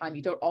all the time.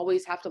 You don't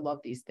always have to love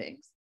these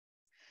things.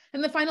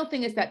 And the final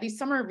thing is that these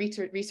summer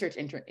research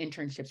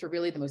internships were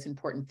really the most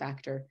important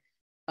factor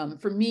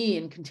for me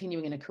in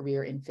continuing in a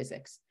career in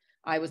physics.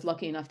 I was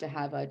lucky enough to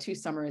have 2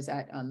 summers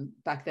at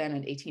back then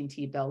at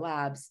AT&T Bell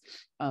Labs,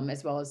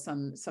 as well as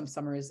some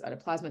summers at a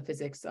plasma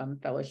physics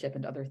fellowship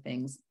and other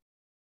things.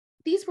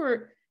 These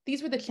were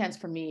the chance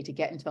for me to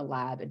get into the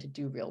lab and to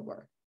do real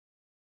work.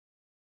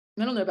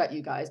 I don't know about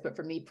you guys, but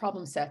for me,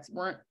 problem sets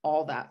weren't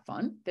all that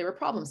fun. They were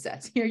problem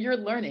sets. You're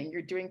learning,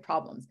 you're doing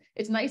problems.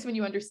 It's nice when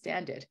you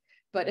understand it.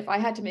 But if I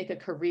had to make a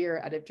career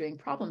out of doing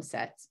problem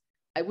sets,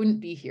 I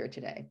wouldn't be here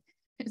today.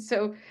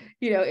 So,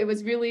 it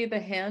was really the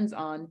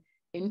hands-on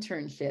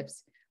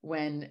internships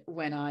when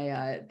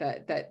I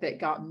that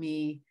got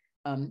me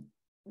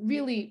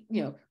really,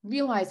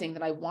 realizing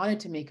that I wanted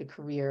to make a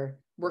career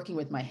working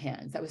with my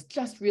hands. That was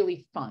just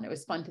really fun. It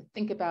was fun to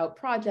think about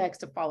projects,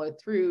 to follow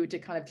through, to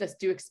kind of just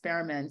do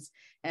experiments.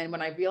 And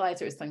when I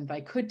realized it was something that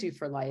I could do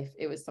for life,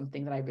 it was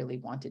something that I really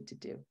wanted to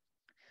do.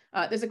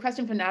 There's a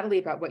question from Natalie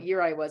about what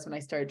year I was when I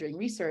started doing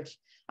research.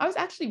 I was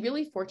actually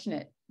really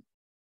fortunate.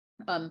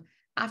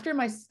 After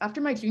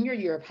my junior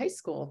year of high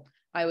school,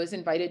 I was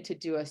invited to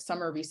do a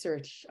summer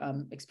research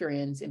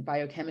experience in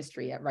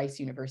biochemistry at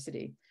Rice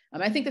University.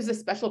 I think there's a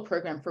special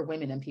program for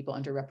women and people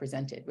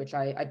underrepresented, which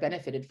I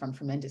benefited from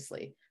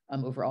tremendously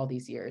over all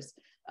these years.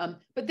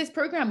 But this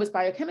program was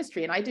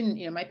biochemistry, and I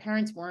didn't, my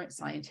parents weren't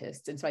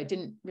scientists, and so I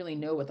didn't really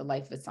know what the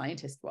life of a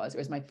scientist was. It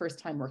was my first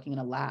time working in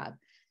a lab.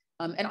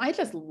 And I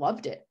just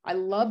loved it. I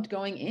loved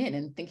going in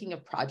and thinking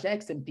of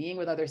projects and being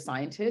with other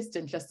scientists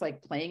and just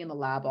like playing in the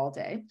lab all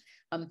day.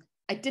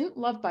 I didn't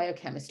love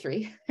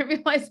biochemistry. I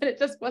realized that it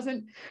just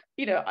wasn't,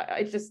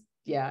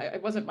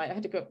 it wasn't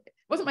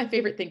my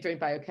favorite thing doing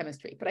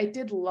biochemistry, but I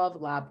did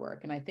love lab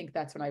work. And I think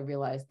that's when I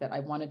realized that I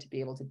wanted to be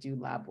able to do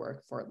lab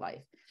work for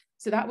life.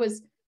 So that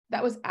was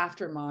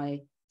after my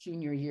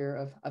junior year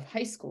of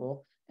high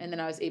school. And then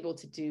I was able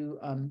to do,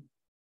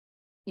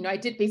 I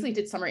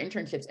did summer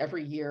internships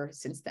every year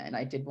since then.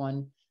 I did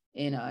one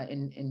in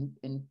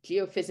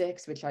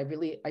geophysics, which I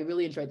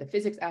really enjoyed the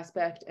physics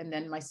aspect. And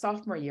then my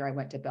sophomore year, I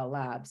went to Bell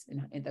Labs,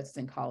 and that's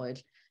in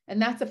college.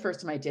 And that's the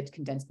first time I did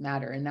condensed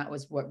matter. And that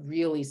was what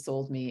really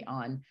sold me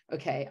on,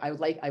 okay,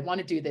 I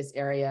want to do this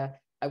area.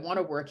 I want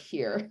to work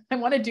here. I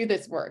want to do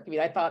this work. I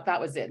mean, I thought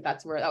that was it.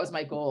 That was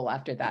my goal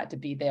after that, to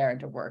be there and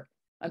to work.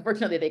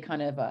 Unfortunately, they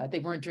kind of, they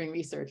weren't doing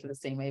research in the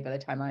same way by the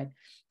time I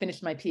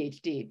finished my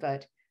PhD,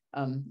 but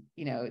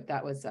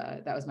that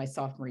was my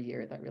sophomore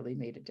year that really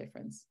made a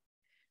difference.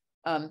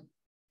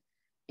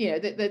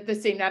 The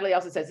same, Natalie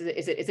also says,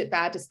 is it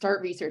bad to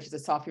start research as a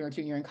sophomore or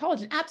junior in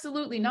college? And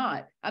absolutely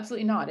not.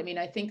 Absolutely not. I mean,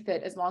 I think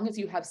that as long as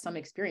you have some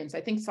experience, I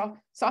think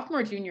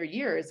sophomore, junior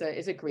year is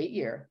a great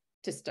year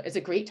to start. It's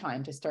a great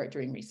time to start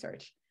doing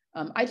research.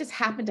 I just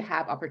happened to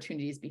have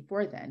opportunities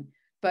before then.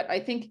 But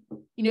I think,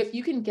 if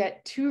you can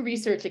get 2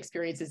 research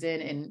experiences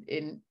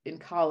in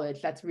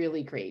college, that's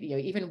really great.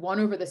 Even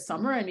one over the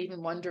summer and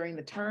even one during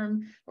the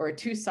term, or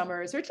 2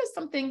 summers, or just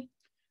something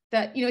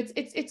that,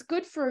 it's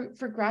good for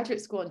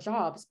graduate school and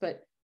jobs.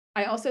 But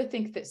I also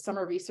think that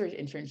summer research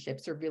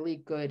internships are really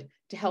good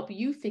to help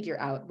you figure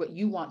out what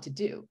you want to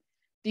do.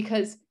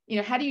 Because,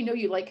 how do you know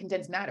you like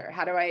condensed matter?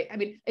 I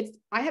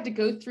had to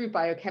go through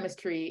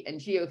biochemistry and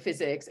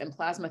geophysics and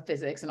plasma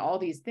physics and all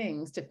these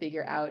things to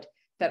figure out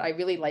that I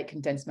really like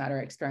condensed matter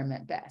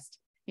experiment best.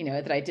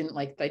 That I didn't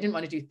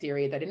want to do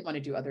theory, that I didn't want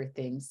to do other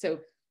things. So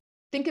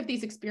think of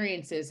these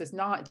experiences as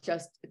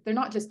they're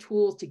not just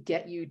tools to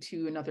get you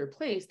to another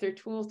place, they're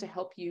tools to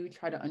help you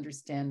try to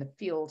understand the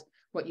field,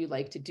 what you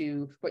like to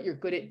do, what you're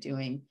good at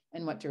doing,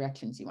 and what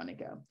directions you want to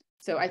go.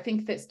 So I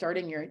think that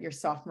starting your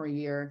sophomore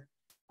year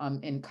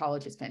in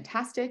college is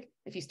fantastic.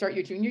 If you start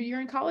your junior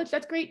year in college,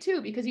 that's great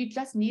too, because you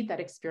just need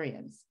that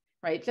experience,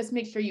 right? Just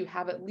make sure you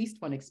have at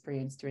least one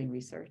experience doing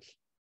research.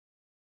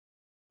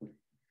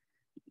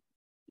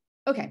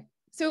 Okay,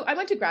 so I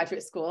went to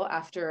graduate school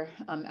after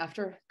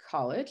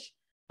college.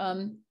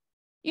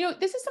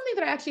 This is something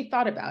that I actually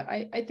thought about.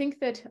 I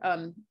think that,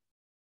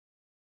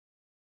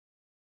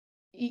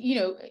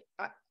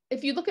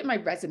 if you look at my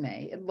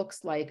resume, it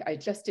looks like I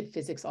just did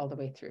physics all the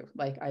way through.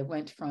 Like I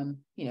went from,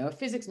 a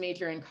physics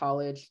major in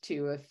college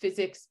to a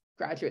physics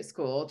graduate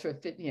school to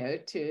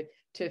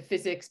to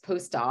physics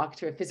postdoc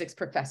to a physics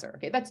professor.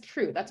 Okay, that's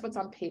true. That's what's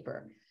on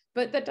paper,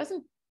 but that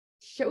doesn't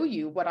show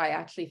you what I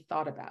actually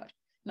thought about.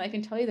 And I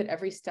can tell you that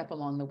every step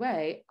along the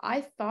way,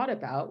 I thought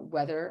about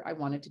whether I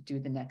wanted to do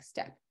the next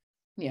step.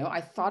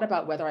 I thought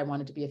about whether I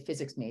wanted to be a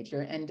physics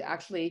major and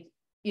actually,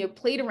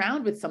 played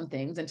around with some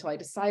things until I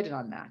decided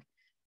on that.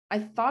 I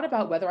thought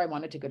about whether I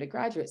wanted to go to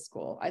graduate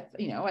school.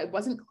 It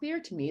wasn't clear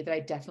to me that I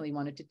definitely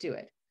wanted to do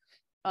it.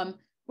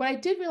 What I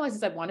did realize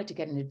is I wanted to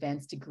get an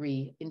advanced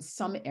degree in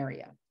some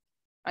area.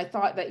 I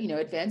thought that,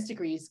 advanced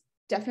degrees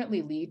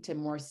definitely lead to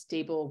more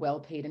stable,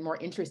 well-paid, and more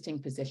interesting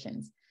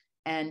positions.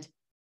 And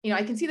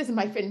I can see this in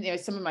my friend,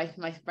 some of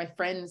my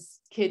friends'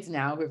 kids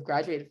now who have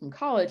graduated from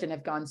college and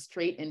have gone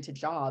straight into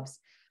jobs.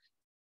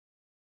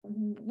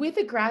 With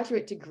a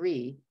graduate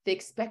degree, they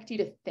expect you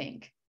to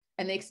think,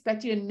 and they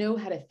expect you to know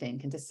how to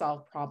think and to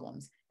solve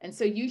problems. And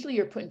so usually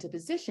you're put into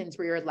positions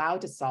where you're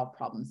allowed to solve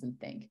problems and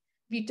think. If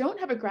you don't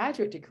have a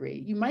graduate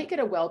degree, you might get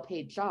a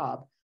well-paid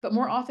job, but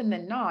more often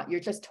than not,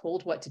 you're just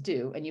told what to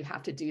do and you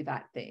have to do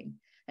that thing.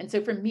 And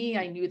so for me,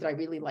 I knew that I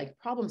really liked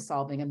problem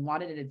solving and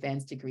wanted an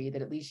advanced degree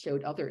that at least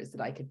showed others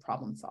that I could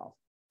problem solve.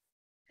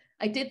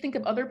 I did think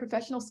of other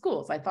professional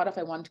schools. I thought if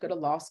I wanted to go to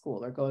law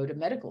school or go to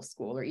medical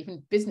school or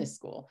even business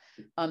school,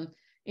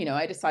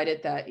 I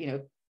decided that,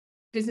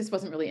 business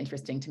wasn't really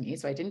interesting to me,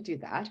 so I didn't do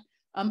that.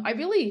 I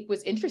really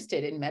was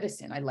interested in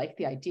medicine. I liked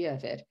the idea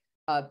of it,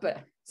 but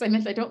so I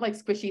mentioned I don't like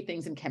squishy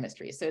things in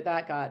chemistry, so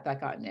that got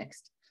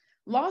nixed.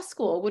 Law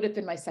school would have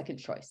been my second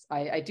choice.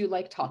 I do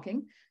like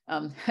talking.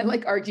 I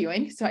like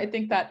arguing. So I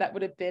think that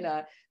would have been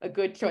a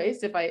good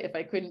choice if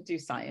I couldn't do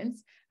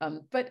science.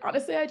 But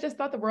honestly, I just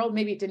thought the world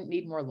maybe didn't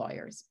need more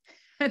lawyers.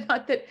 I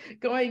thought that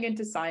going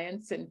into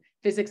science and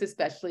physics,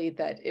 especially,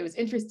 that it was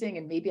interesting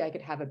and maybe I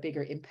could have a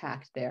bigger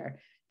impact there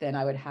than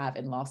I would have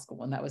in law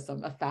school. And that was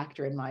a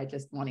factor in my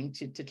just wanting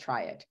to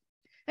try it.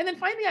 And then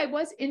finally, I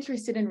was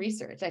interested in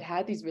research. I'd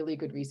had these really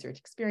good research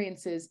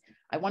experiences.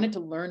 I wanted to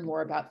learn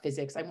more about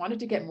physics. I wanted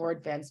to get more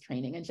advanced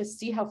training and just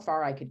see how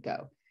far I could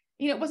go.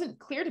 It wasn't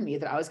clear to me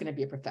that I was going to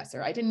be a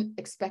professor. I didn't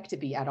expect to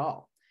be at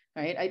all,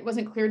 right? It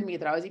wasn't clear to me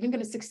that I was even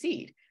going to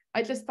succeed.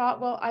 I just thought,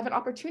 well, I have an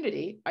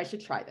opportunity. I should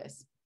try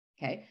this,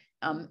 okay?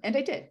 And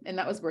I did, and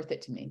that was worth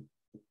it to me.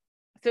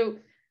 So,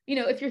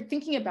 if you're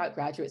thinking about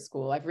graduate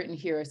school, I've written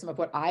here some of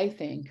what I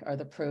think are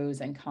the pros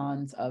and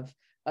cons of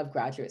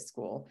graduate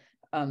school.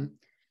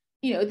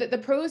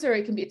 The pros are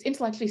it's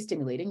intellectually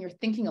stimulating. You're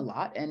thinking a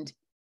lot. And,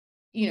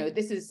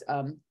 this is,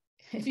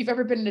 if you've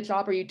ever been in a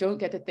job where you don't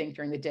get to think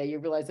during the day, you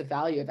realize the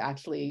value of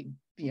actually,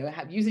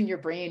 using your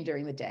brain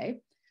during the day.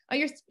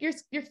 Your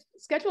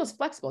schedule is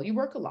flexible. You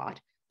work a lot,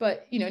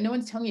 but, no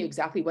one's telling you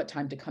exactly what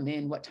time to come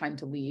in, what time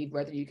to leave,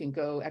 whether you can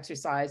go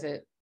exercise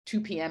at 2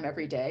 p.m.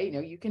 every day.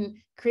 You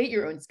can create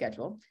your own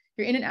schedule.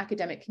 You're in an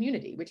academic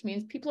community, which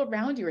means people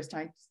around you are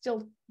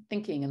still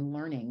thinking and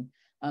learning.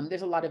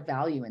 There's a lot of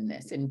value in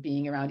this, in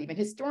being around even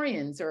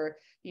historians or,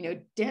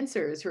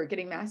 dancers who are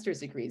getting master's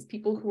degrees,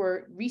 people who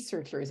are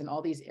researchers in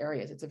all these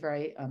areas. It's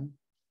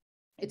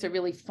a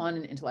really fun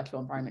and intellectual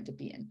environment to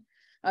be in.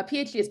 A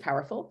PhD is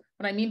powerful.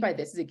 What I mean by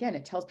this is, again,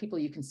 it tells people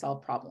you can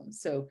solve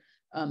problems. So,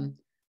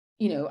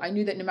 I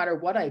knew that no matter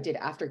what I did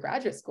after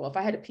graduate school, if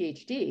I had a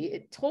PhD,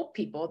 it told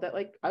people that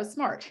I was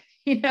smart.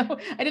 I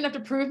didn't have to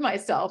prove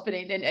myself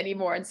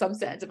anymore in some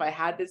sense if I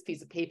had this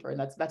piece of paper, and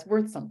that's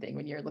worth something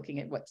when you're looking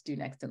at what to do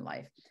next in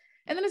life.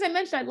 And then, as I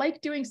mentioned, I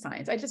like doing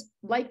science. I just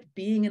liked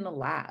being in the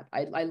lab.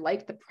 I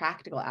liked the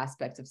practical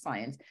aspects of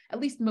science, at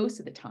least most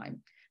of the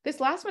time. This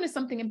last one is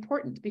something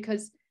important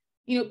because,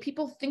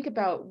 people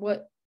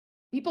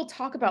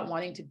talk about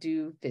wanting to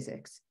do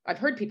physics. I've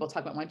heard people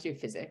talk about wanting to do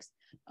physics.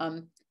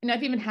 And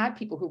I've even had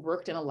people who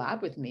worked in a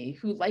lab with me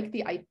who liked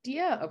the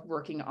idea of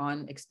working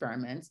on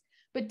experiments,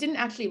 but didn't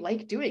actually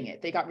like doing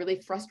it. They got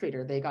really frustrated,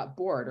 or they got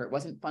bored, or it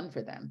wasn't fun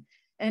for them.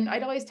 And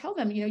I'd always tell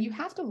them, you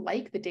have to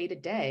like the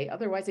day-to-day.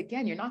 Otherwise,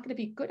 again, you're not going to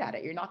be good at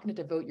it. You're not going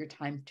to devote your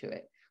time to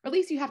it. or at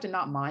least you have to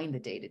not mind the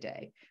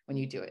day-to-day when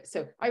you do it.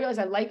 So I realized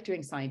I like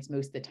doing science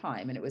most of the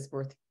time, and it was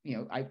worth,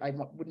 I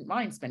wouldn't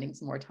mind spending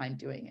some more time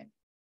doing it.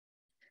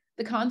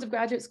 The cons of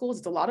graduate school is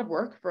it's a lot of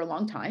work for a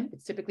long time.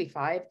 It's typically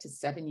 5 to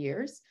 7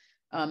 years,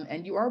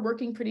 and you are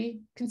working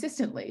pretty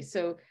consistently.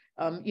 So,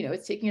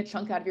 it's taking a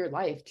chunk out of your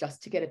life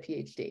just to get a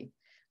PhD.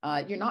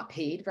 You're not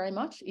paid very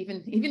much.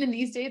 Even in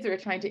these days, they're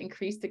trying to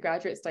increase the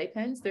graduate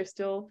stipends. They're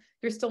still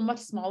much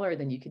smaller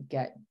than you could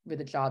get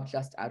with a job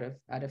just out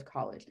of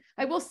college.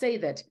 I will say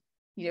that,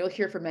 you'll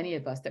hear from many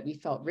of us that we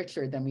felt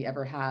richer than we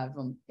ever have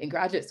in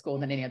graduate school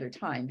than any other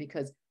time,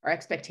 because our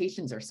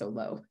expectations are so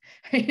low,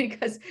 right?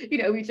 Because,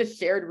 we just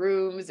shared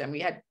rooms and we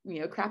had,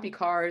 crappy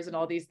cars and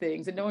all these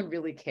things, and no one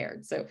really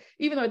cared. So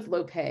even though it's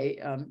low pay,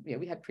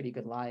 we had pretty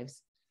good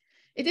lives.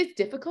 It is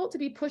difficult to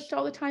be pushed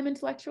all the time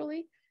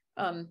intellectually.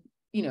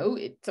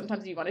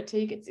 Sometimes you want to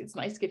take, it's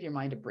nice to give your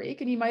mind a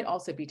break, and you might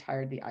also be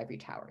tired of the ivory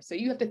tower. So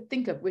you have to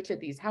think of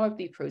how have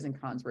the pros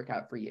and cons work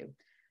out for you.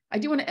 I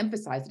do want to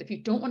emphasize that if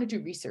you don't want to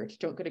do research,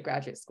 don't go to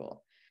graduate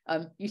school.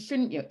 You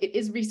shouldn't, it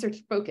is research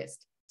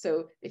focused.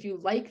 So if you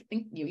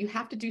you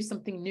have to do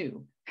something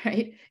new,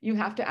 right? You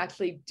have to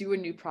actually do a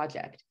new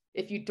project.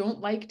 If you don't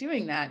like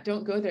doing that,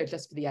 don't go there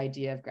just for the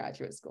idea of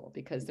graduate school,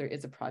 because there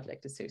is a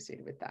project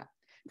associated with that.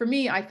 For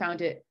me, I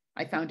found it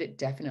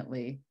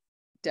definitely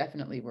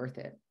worth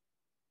it.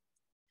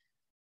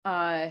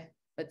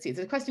 Let's see,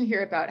 there's a question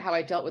here about how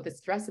I dealt with the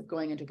stress of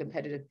going into a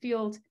competitive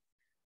field,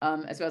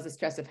 as well as the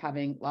stress of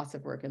having lots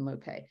of work and low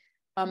pay.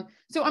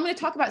 So I'm going to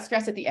talk about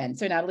stress at the end.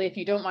 So Natalie, if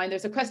you don't mind,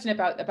 there's a question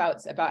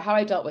about how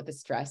I dealt with the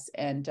stress,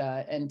 and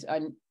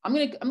I'm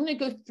going to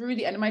go through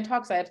the end of my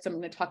talks. I'm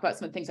going to talk about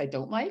some of the things I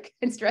don't like,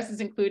 and stress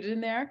is included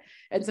in there,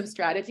 and some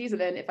strategies.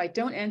 And then if I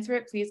don't answer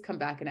it, please come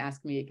back and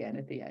ask me again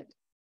at the end.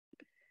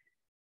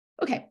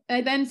 Okay,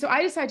 and then so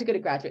I decided to go to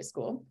graduate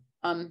school.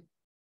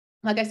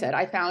 Like I said,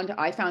 I found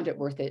it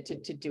worth it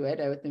to do it.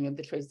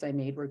 The choices I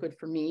made were good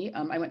for me.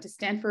 I went to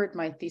Stanford.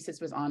 My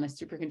thesis was on a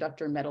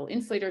superconductor metal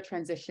insulator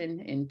transition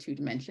in 2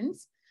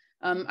 dimensions.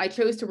 I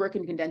chose to work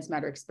in condensed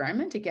matter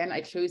experiment. Again, I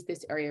chose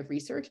this area of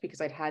research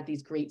because I'd had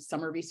these great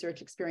summer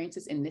research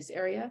experiences in this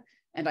area,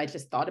 and I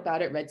just thought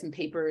about it, read some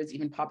papers,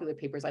 even popular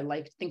papers. I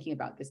liked thinking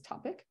about this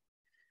topic.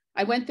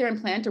 I went there and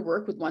planned to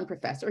work with one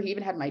professor. He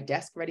even had my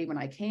desk ready when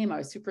I came. I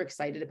was super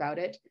excited about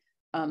it.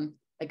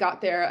 I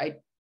got there.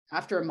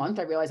 After a month,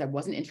 I realized I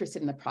wasn't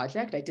interested in the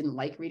project. I didn't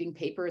like reading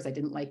papers. I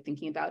didn't like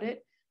thinking about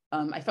it.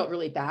 I felt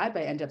really bad,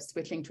 but I ended up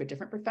switching to a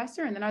different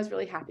professor, and then I was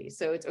really happy.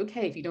 So it's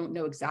okay if you don't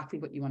know exactly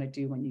what you want to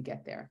do when you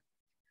get there.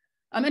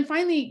 And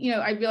finally,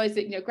 I realized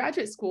that,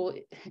 graduate school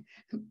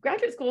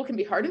can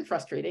be hard and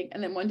frustrating,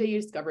 and then one day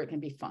you discover it can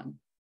be fun.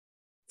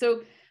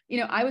 So,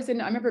 I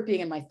remember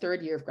being in my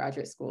 3rd year of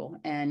graduate school,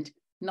 and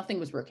nothing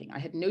was working. I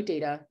had no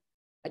data.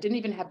 I didn't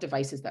even have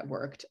devices that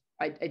worked.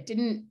 I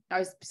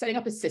was setting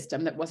up a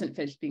system that wasn't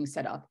finished being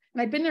set up.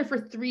 And I'd been there for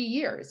 3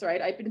 years, right?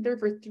 I'd been there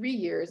for 3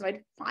 years. And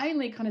I'd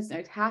finally kind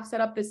of half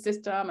set up this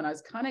system, and I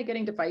was kind of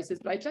getting devices,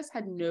 but I just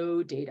had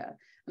no data.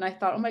 And I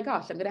thought, oh my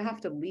gosh, I'm going to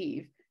have to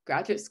leave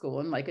graduate school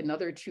in like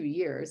another 2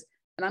 years.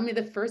 And I'm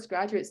the first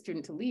graduate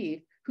student to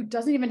leave who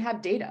doesn't even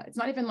have data. It's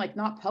not even like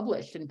not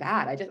published and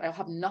bad. I'll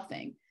have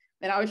nothing.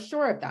 And I was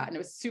sure of that. And it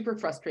was super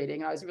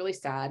frustrating. I was really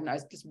sad. And I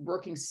was just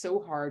working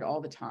so hard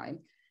all the time.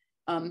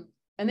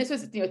 And this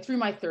was, through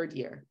my 3rd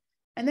year.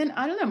 And then,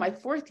 I don't know, my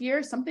 4th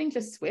year, something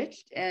just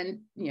switched, and,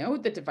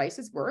 the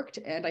devices worked,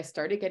 and I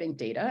started getting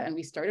data, and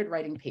we started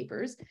writing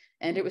papers,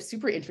 and it was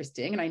super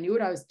interesting, and I knew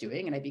what I was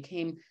doing, and I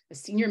became a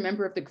senior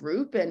member of the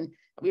group, and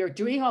we were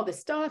doing all this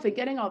stuff and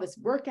getting all this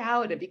work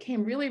out, and it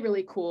became really,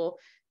 really cool.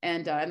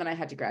 And then I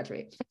had to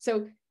graduate.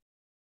 So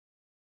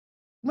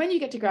when you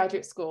get to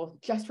graduate school,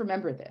 just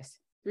remember this.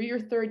 Through your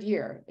 3rd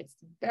year, it's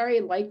very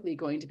likely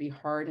going to be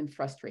hard and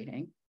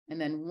frustrating. And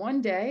then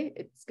one day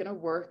it's going to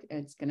work, and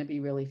it's going to be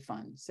really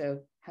fun. So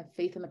have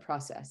faith in the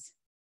process.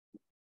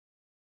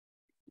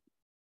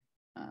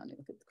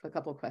 A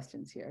couple of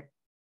questions here.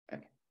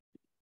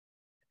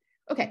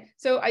 Okay,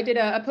 so I did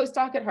a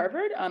postdoc at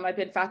Harvard. I've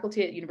been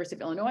faculty at University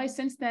of Illinois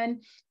since then.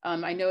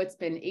 I know it's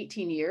been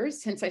 18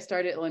 years since I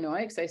started at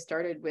Illinois, because I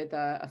started with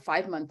a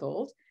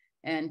 5-month-old.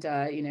 And,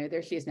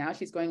 there she is now.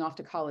 She's going off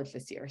to college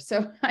this year.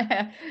 So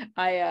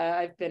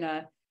I've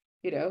been,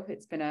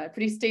 it's been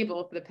pretty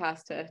stable for the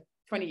past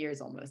 20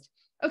 years almost.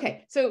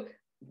 Okay, so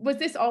was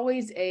this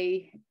always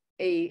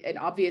an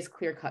obvious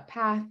clear-cut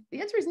path?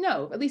 The answer is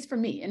no, at least for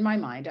me, in my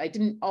mind. I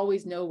didn't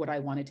always know what I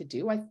wanted to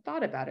do. I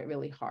thought about it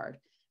really hard.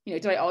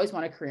 Did I always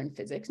want a career in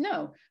physics?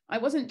 No, I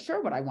wasn't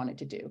sure what I wanted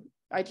to do.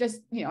 I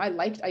just,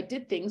 I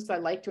did things, so I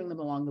liked doing them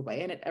along the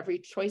way. And at every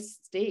choice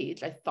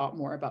stage, I thought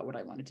more about what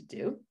I wanted to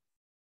do.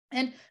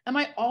 And am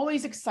I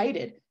always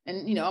excited?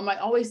 And, am I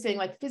always saying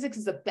like physics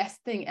is the best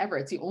thing ever?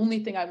 It's the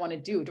only thing I want to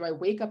do. Do I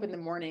wake up in the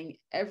morning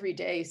every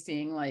day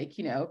seeing like,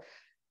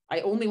 I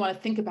only want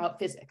to think about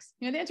physics?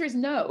 The answer is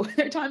no.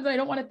 There are times I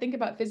don't want to think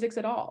about physics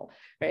at all,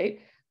 right?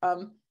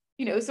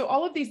 So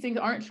all of these things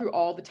aren't true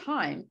all the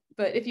time.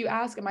 But if you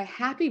ask, am I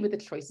happy with the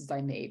choices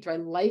I made? Do I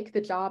like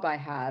the job I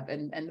have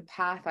and the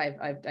path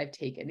I've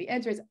taken? The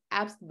answer is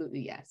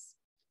absolutely yes.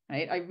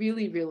 right? I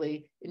really,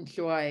 really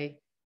enjoy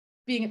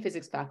being a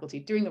physics faculty,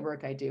 doing the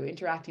work I do,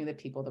 interacting with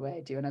people the way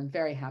I do. And I'm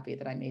very happy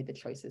that I made the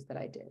choices that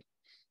I did.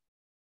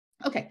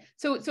 Okay,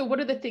 so what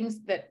are the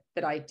things that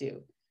I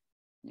do?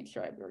 Make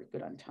sure I'm very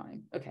good on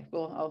time. Okay,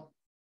 well,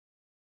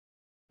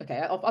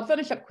 I'll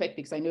finish up quick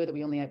because I know that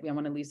we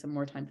want to leave some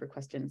more time for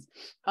questions.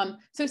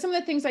 So some of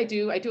the things I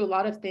do a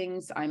lot of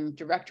things. I'm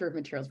director of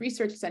Materials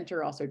Research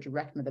Center, also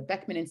director of the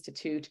Beckman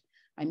Institute.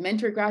 I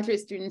mentor graduate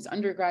students,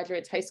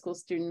 undergraduates, high school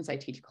students. I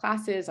teach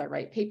classes, I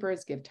write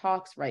papers, give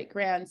talks, write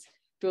grants,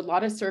 do a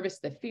lot of service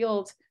to the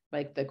field,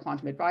 like the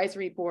Quantum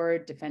Advisory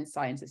Board, Defense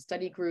Sciences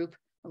Study Group,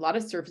 a lot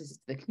of services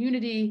to the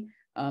community,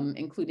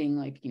 including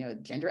like,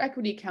 gender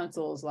equity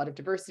councils, a lot of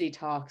diversity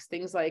talks,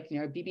 things like,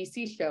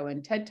 BBC show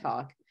and TED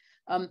Talk.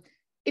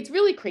 It's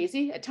really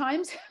crazy at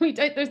times.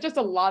 There's just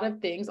a lot of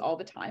things all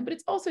the time, but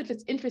it's also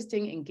just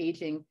interesting,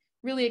 engaging,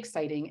 really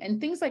exciting. And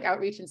things like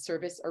outreach and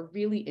service are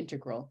really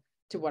integral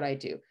to what I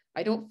do.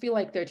 I don't feel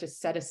like they're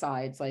just set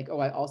asides like, oh,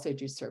 I also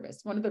do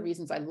service. One of the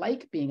reasons I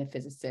like being a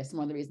physicist, and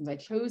one of the reasons I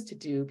chose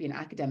to be an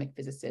academic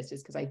physicist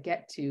is because I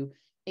get to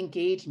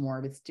engage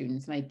more with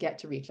students and I get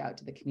to reach out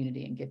to the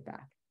community and give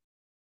back.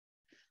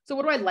 So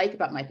what do I like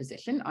about my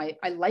position? I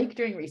like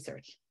doing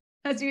research,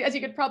 as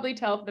you could probably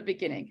tell from the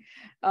beginning.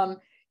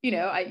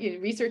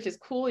 Research is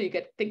cool. You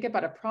get to think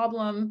about a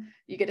problem.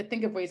 You get to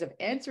think of ways of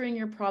answering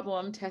your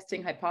problem,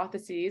 testing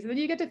hypotheses, and then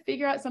you get to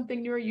figure out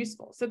something new or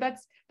useful. So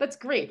that's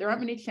great. There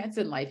aren't many chances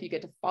in life you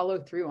get to follow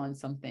through on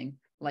something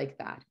like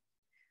that.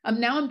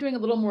 Now I'm doing a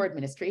little more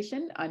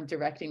administration. I'm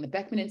directing the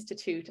Beckman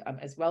Institute,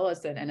 as well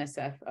as an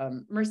NSF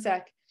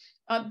MRSEC.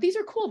 These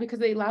are cool because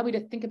they allow me to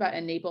think about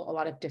and enable a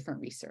lot of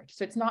different research.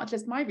 So it's not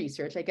just my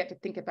research. I get to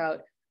think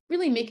about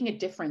really making a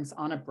difference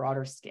on a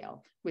broader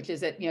scale, which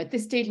is at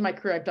this stage in my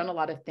career, I've done a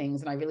lot of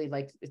things and I really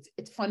like,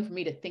 it's fun for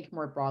me to think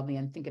more broadly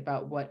and think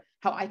about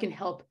how I can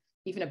help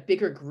even a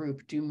bigger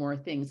group do more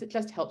things that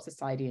just help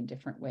society in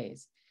different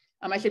ways.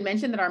 I should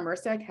mention that our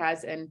MRSEC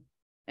has an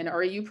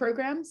REU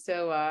program.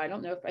 So I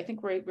don't know I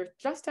think we're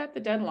just at the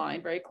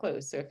deadline, very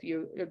close. So if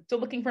you're still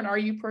looking for an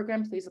REU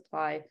program, please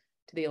apply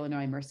to the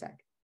Illinois MRSEC.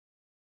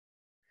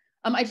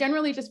 I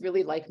generally just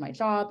really like my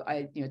job.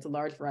 It's a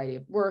large variety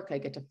of work. I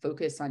get to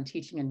focus on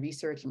teaching and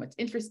research and what's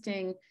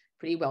interesting,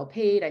 pretty well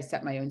paid. I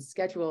set my own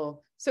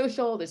schedule,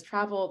 social, there's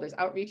travel, there's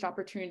outreach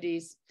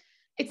opportunities.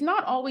 It's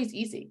not always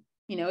easy.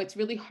 It's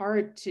really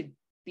hard to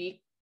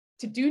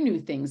do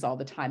new things all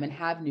the time and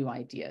have new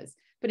ideas.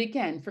 But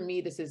again, for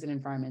me, this is an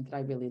environment that I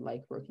really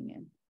like working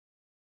in.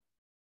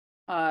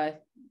 I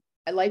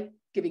like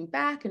giving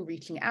back and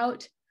reaching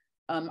out.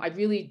 I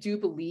really do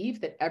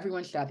believe that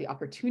everyone should have the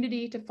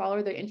opportunity to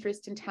follow their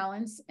interests and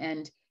talents.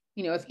 And,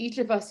 if each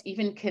of us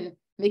even can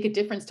make a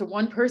difference to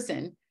one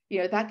person,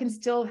 that can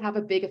still have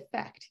a big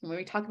effect. And when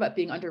we talk about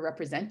being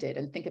underrepresented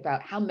and think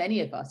about how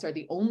many of us are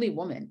the only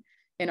woman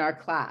in our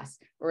class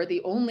or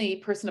the only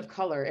person of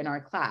color in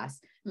our class,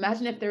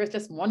 imagine if there was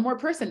just one more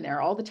person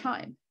there all the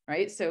time,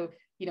 right? So,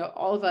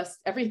 all of us,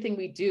 everything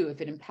we do,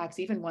 if it impacts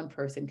even one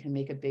person, can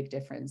make a big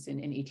difference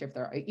in each of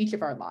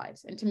our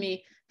lives. And to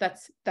me,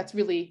 that's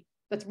really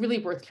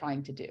worth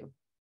trying to do.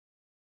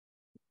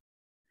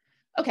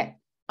 Okay,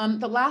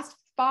 the last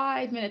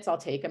 5 minutes I'm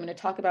going to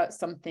talk about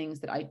some things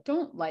that I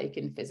don't like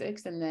in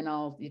physics, and then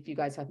if you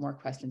guys have more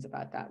questions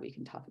about that, we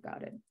can talk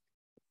about it.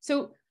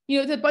 So,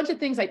 there's a bunch of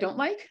things I don't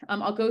like.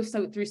 I'll go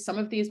through some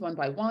of these one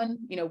by one.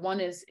 One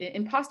is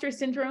imposter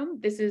syndrome.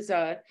 This is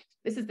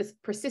this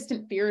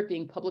persistent fear of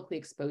being publicly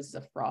exposed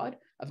as a fraud,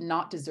 of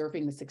not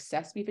deserving the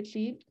success we've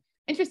achieved.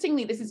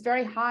 Interestingly, this is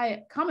very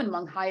common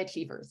among high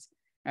achievers.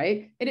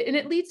 Right? And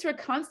it leads to a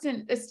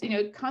constant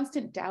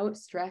constant doubt,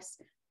 stress,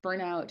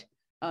 burnout.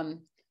 A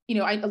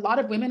lot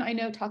of women I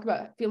know talk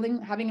about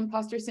having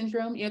imposter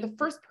syndrome. The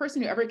first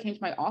person who ever came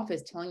to my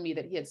office telling me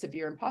that he had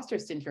severe imposter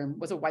syndrome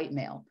was a white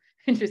male,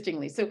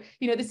 interestingly. So,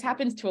 this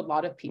happens to a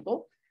lot of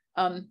people.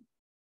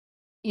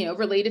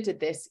 Related to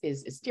this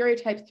is a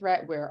stereotype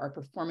threat where our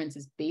performance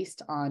is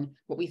based on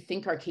what we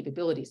think our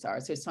capabilities are.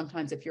 So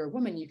sometimes if you're a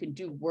woman, you can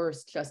do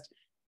worse just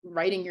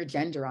writing your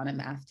gender on a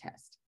math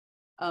test.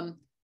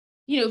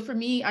 For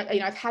me,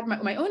 I've had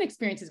my own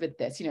experiences with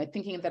this,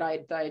 thinking that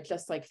I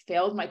just like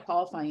failed my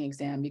qualifying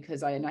exam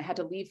because I had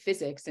to leave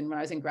physics and when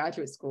I was in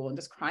graduate school and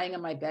just crying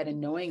on my bed and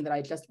knowing that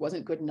I just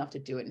wasn't good enough to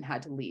do it and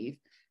had to leave.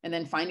 And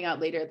then finding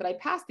out later that I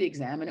passed the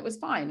exam and it was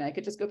fine. And I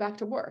could just go back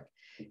to work.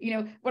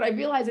 What I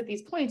realize at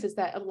these points is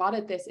that a lot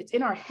of this, it's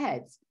in our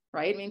heads,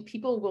 right? I mean,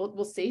 people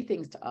will say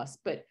things to us,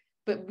 but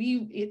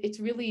we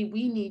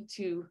need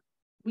to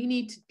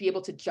be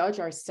able to judge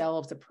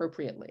ourselves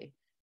appropriately.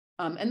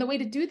 And the way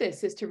to do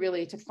this is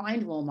to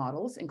find role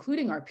models,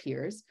 including our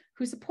peers,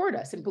 who support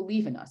us and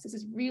believe in us. This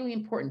is really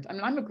important. I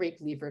mean, I'm a great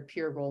believer of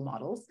peer role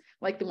models,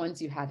 like the ones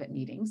you have at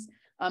meetings,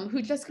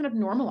 who just kind of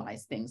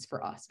normalize things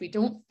for us. We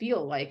don't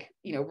feel like,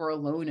 we're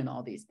alone in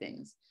all these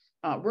things.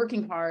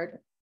 Working hard,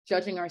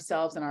 judging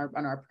ourselves on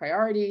our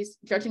priorities,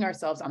 judging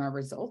ourselves on our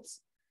results,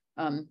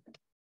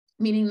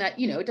 meaning that,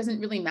 it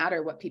doesn't really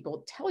matter what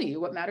people tell you.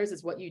 What matters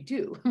is what you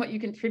do, what you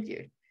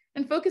contribute.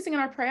 And focusing on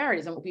our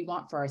priorities and what we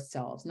want for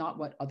ourselves, not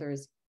what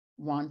others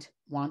want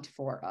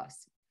for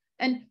us.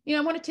 And, I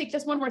want to take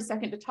just one more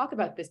second to talk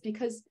about this,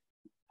 because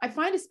I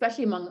find,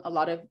 especially among a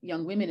lot of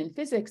young women in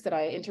physics that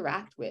I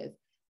interact with,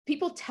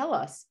 people tell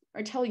us,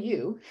 or tell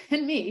you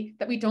and me,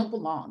 that we don't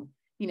belong.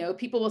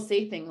 People will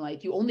say things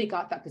like, you only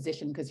got that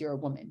position because you're a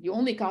woman. You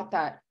only got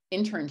that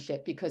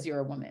internship because you're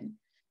a woman.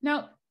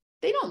 Now,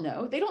 they don't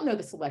know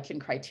the selection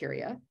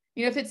criteria.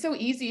 If it's so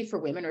easy for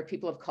women or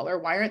people of color,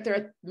 why aren't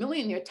there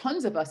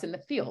tons of us in the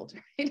field,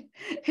 right?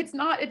 It's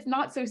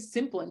not so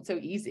simple and so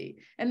easy.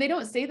 And they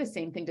don't say the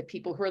same thing to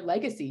people who are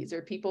legacies,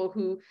 or people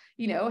who,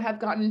 have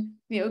gotten,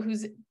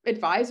 whose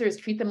advisors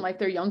treat them like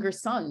their younger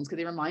sons because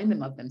they remind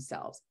them of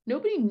themselves.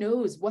 Nobody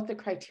knows what the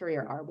criteria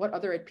are, what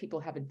other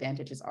people have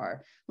advantages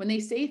are. When they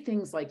say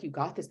things like, you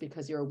got this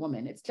because you're a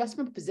woman, it's just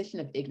from a position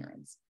of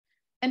ignorance.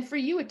 And for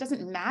you, it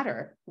doesn't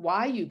matter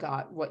why you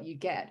got what you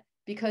get,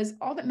 because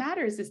all that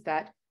matters is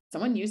that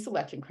someone used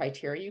selection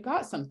criteria, you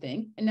got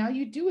something, and now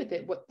you do with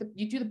it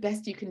you do the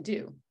best you can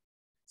do.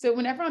 So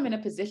whenever I'm in a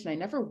position, I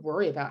never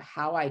worry about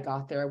how I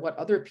got there, or what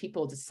other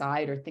people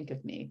decide or think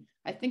of me.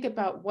 I think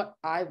about what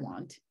I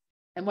want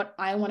and what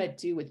I want to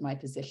do with my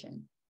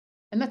position.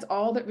 And that's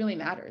all that really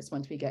matters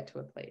once we get to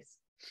a place.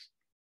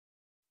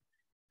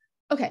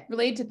 Okay,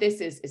 related to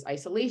this is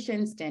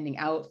isolation, standing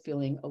out,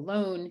 feeling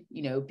alone,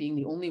 being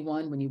the only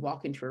one when you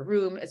walk into a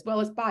room, as well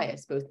as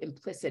bias, both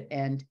implicit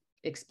and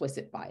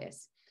explicit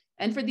bias.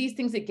 And for these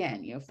things,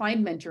 again,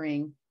 find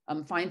mentoring,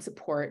 find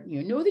support,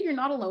 know that you're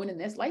not alone in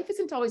this. Life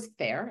isn't always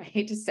fair. I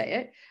hate to say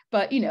it,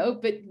 but,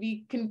 but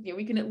we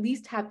can at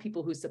least have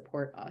people who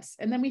support us.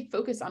 And then we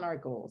focus on our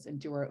goals and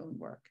do our own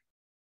work.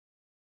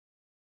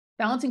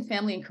 Balancing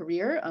family and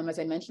career. As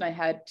I mentioned, I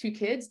had 2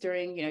 kids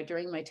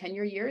during my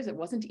tenure years. It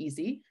wasn't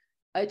easy.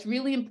 It's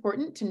really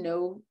important to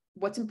know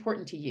what's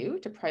important to you,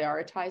 to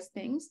prioritize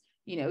things,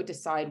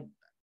 decide,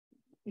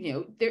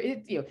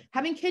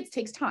 having kids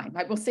takes time.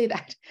 I will say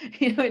that,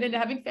 and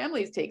having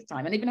families takes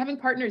time, and even having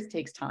partners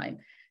takes time.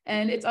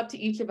 And it's up to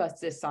each of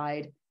us to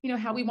decide,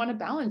 how we want to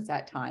balance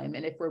that time.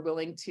 And if we're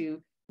willing to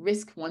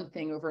risk one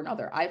thing over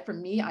another. For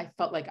me, I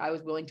felt like I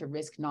was willing to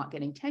risk not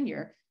getting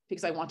tenure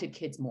because I wanted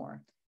kids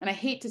more. And I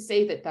hate to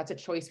say that that's a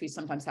choice we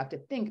sometimes have to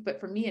think, but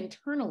for me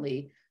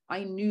internally,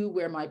 I knew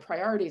where my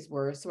priorities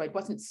were, so I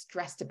wasn't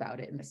stressed about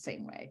it in the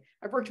same way.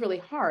 I've worked really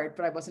hard,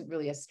 but I wasn't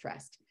really as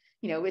stressed.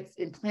 It's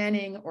in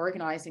planning,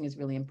 organizing is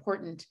really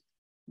important,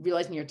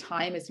 realizing your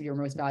time is your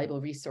most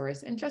valuable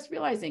resource, and just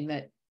realizing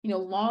that,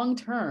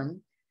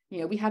 long-term,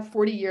 we have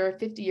 40-year,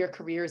 50-year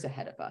careers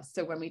ahead of us.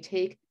 So when we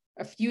take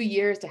a few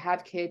years to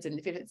have kids, and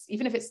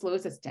even if it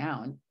slows us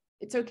down,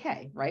 it's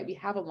okay, right? We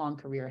have a long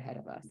career ahead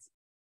of us.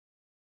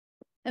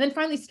 And then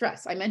finally,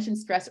 stress. I mentioned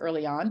stress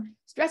early on.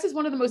 Stress is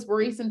one of the most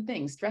worrisome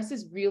things. Stress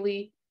is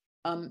really,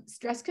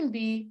 stress can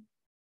be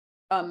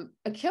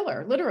a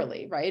killer,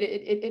 literally, right?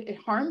 It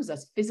harms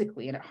us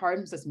physically, and it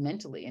harms us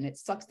mentally, and it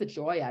sucks the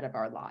joy out of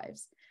our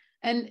lives.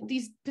 And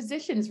these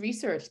positions,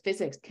 research,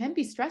 physics, can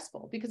be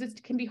stressful because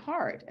it can be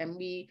hard, and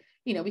we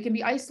can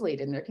be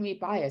isolated, and there can be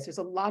bias. There's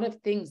a lot of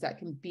things that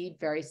can be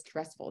very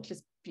stressful.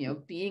 Just,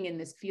 being in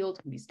this field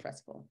can be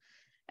stressful.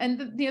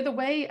 And the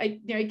way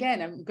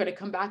again, I'm going to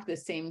come back to the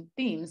same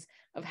themes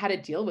of how to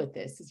deal with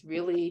this is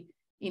really,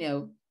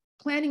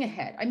 planning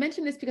ahead. I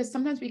mention this because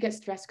sometimes we get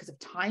stressed because of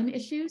time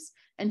issues,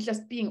 and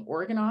just being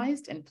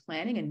organized and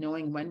planning and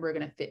knowing when we're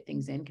going to fit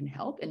things in can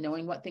help, and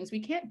knowing what things we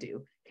can't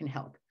do can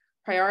help.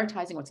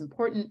 Prioritizing what's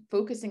important,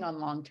 focusing on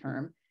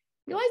long-term,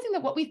 realizing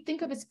that what we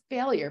think of as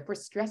failure, if we're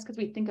stressed because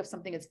we think of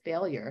something as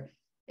failure,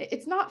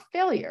 it's not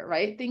failure,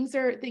 right? Things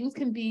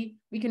can be,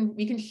 we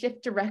can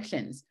shift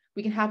directions.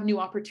 We can have new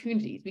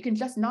opportunities. We can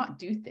just not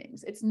do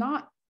things.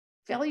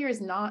 Failure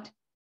is not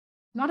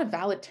a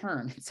valid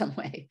term in some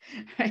way,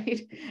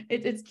 right?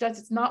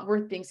 It's not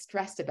worth being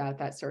stressed about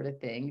that sort of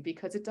thing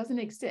because it doesn't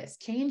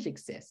exist. Change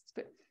exists,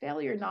 but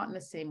failure not in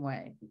the same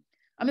way.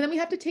 Then we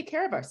have to take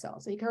care of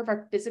ourselves, take care of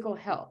our physical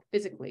health,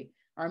 physically,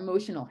 our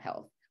emotional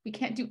health. We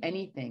can't do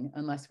anything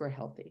unless we're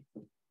healthy.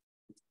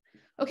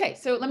 Okay,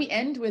 so let me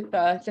end with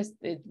just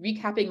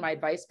recapping my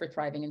advice for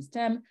thriving in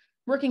STEM: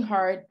 working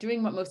hard,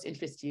 doing what most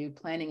interests you,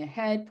 planning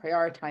ahead,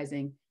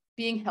 prioritizing,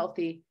 being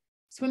healthy,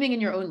 swimming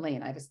in your own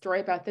lane. I have a story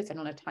about this. I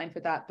don't have time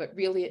for that, but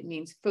really it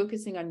means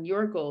focusing on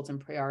your goals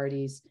and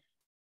priorities,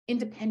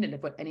 independent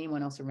of what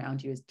anyone else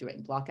around you is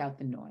doing. Block out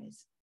the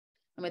noise.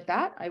 And with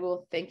that, I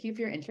will thank you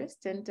for your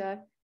interest and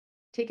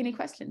take any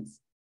questions.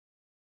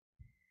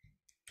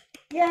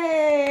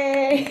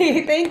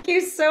 Yay! Thank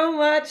you so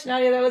much,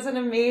 Nadya. That was an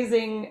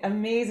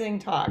amazing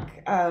talk.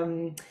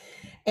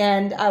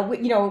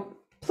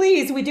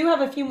 Please, we do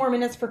have a few more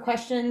minutes for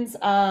questions.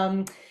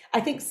 I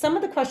think some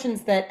of the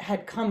questions that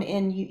had come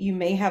in, you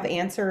may have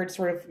answered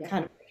sort of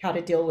kind of how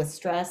to deal with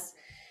stress.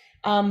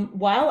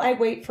 While I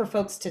wait for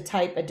folks to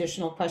type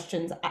additional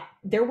questions,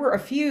 there were a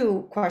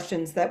few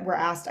questions that were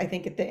asked, I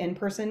think, at the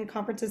in-person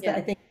conferences that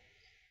I think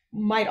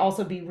might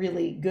also be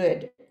really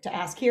good to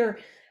ask here.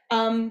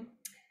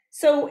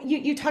 So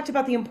you talked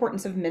about the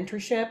importance of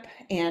mentorship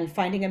and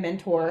finding a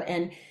mentor.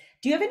 And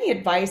Do you have any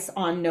advice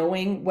on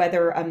knowing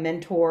whether a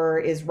mentor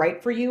is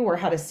right for you or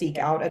how to seek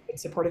out a good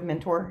supportive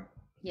mentor?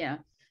 Yeah.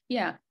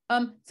 Yeah.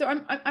 So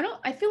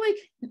I feel like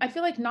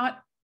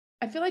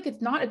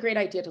it's not a great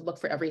idea to look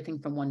for everything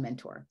from one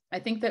mentor. I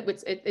think that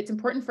it's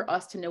important for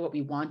us to know what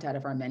we want out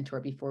of our mentor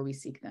before we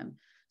seek them.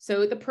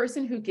 So the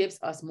person who gives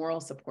us moral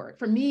support,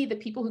 for me, the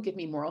people who give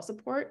me moral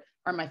support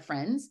are my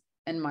friends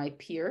and my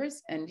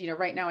peers. And,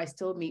 right now I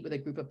still meet with a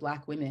group of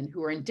Black women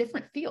who are in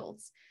different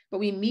fields, but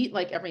we meet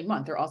like every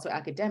month. They're also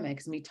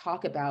academics, and we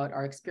talk about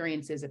our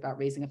experiences, about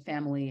raising a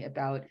family,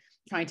 about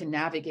trying to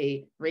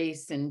navigate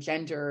race and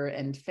gender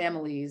and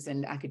families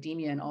and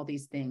academia and all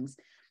these things.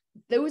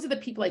 Those are the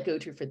people I go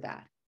to for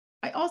that.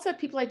 I also have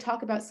people I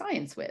talk about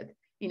science with,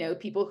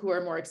 people who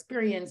are more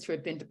experienced, who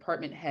have been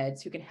department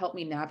heads, who can help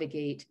me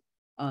navigate,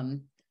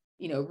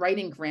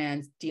 writing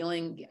grants,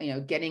 dealing,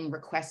 getting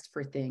requests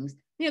for things.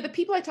 The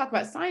people I talk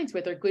about science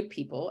with are good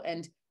people,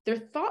 and they're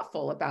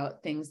thoughtful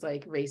about things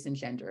like race and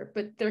gender,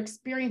 but their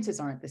experiences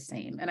aren't the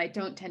same. And I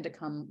don't tend to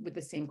come with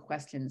the same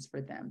questions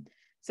for them.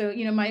 So,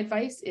 my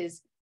advice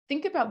is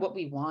think about what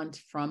we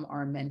want from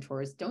our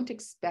mentors. Don't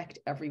expect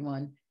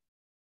everyone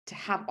to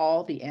have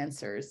all the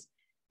answers,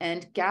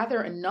 and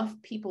gather enough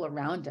people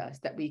around us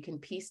that we can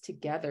piece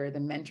together the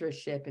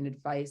mentorship and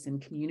advice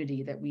and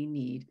community that we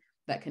need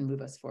that can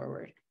move us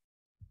forward.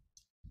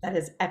 That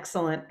is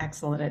excellent,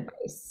 excellent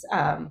advice.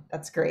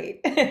 That's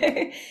great.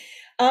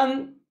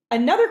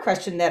 Another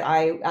question that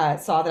I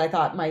saw that I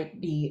thought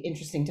might be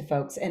interesting to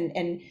folks,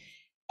 and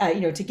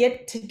to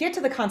get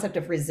to the concept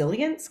of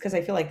resilience, because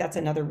I feel like that's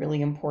another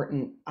really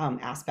important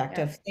aspect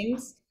of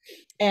things.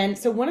 And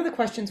so one of the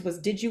questions was,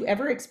 did you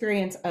ever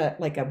experience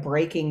a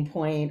breaking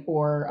point,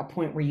 or a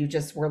point where you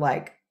just were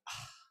like,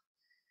 "Oh,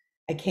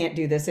 I can't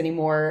do this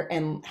anymore"?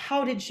 And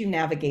how did you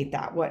navigate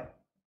that? What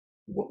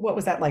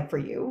was that like for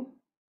you?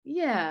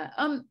 Yeah.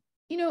 I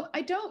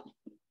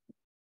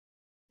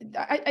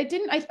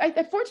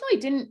fortunately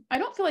didn't, I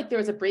don't feel like there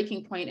was a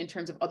breaking point in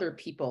terms of other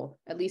people,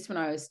 at least when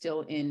I was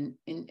still in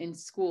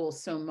school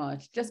so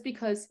much, just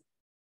because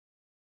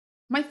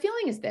my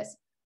feeling is this: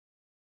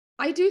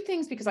 I do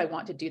things because I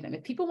want to do them.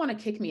 If people want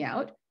to kick me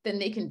out, then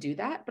they can do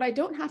that, but I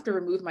don't have to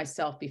remove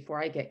myself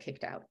before I get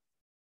kicked out.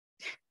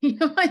 You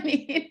know what I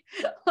mean?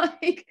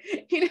 Like,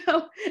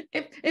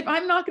 if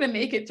I'm not going to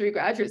make it through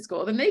graduate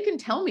school, then they can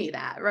tell me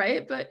that,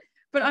 right? But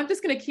I'm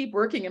just going to keep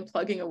working and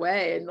plugging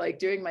away and like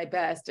doing my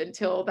best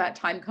until that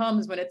time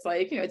comes when it's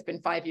like, it's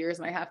been 5 years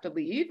and I have to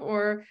leave,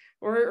 or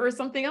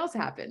something else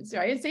happens,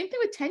 right? And same thing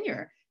with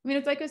tenure. I mean,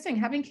 it's like I was saying,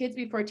 having kids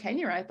before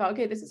tenure, I thought,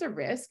 okay, this is a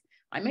risk.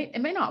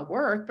 It may not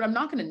work, but I'm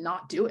not going to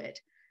not do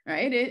it.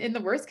 Right. In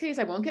the worst case,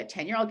 I won't get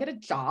tenure. I'll get a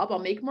job. I'll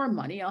make more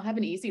money. I'll have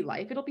an easy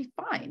life. It'll be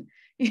fine.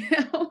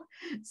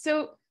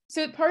 So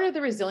part of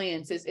the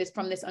resilience is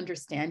from this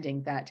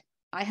understanding that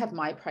I have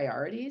my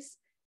priorities,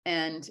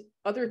 and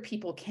other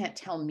people can't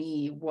tell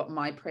me what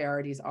my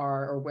priorities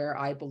are or where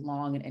I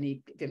belong in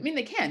any. I mean,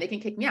 they can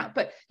kick me out,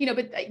 but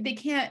they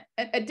can't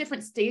at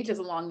different stages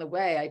along the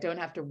way. I don't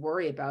have to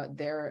worry about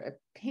their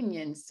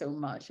opinions so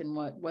much and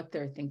what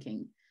they're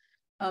thinking.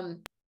 The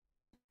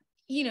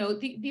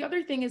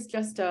other thing is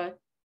just, I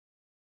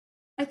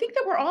think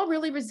that we're all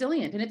really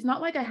resilient, and it's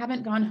not like I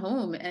haven't gone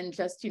home and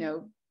just,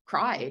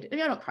 cried. I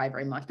mean, I don't cry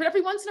very much, but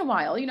every once in a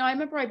while, I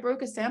remember I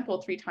broke a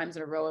sample 3 times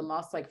in a row and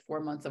lost like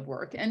 4 months of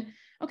work. And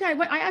okay,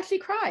 I actually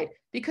cried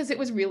because it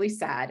was really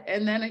sad.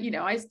 And then,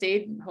 I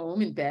stayed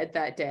home in bed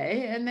that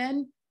day. And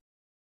then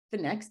the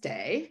next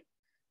day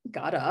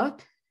got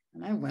up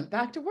and I went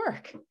back to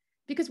work,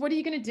 because what are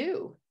you going to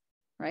do?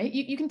 Right?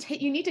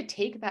 You need to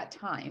take that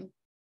time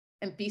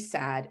and be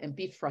sad and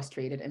be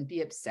frustrated and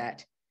be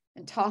upset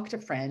and talk to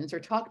friends or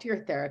talk to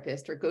your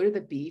therapist or go to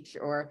the beach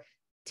or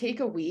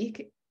take a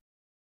week,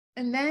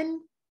 and then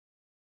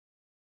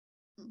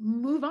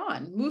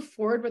move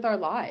forward with our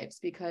lives,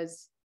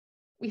 because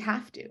we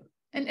have to.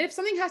 And if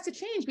something has to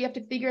change, we have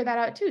to figure that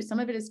out too.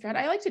 Some of it is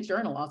strategy. I like to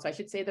journal also. I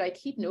should say that I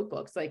keep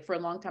notebooks. Like for a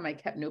long time, I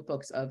kept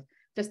notebooks of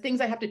just things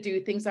I have to do,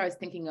 things I was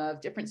thinking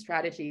of, different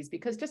strategies,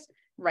 because just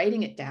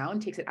writing it down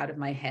takes it out of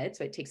my head.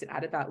 So it takes it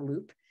out of that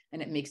loop.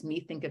 And it makes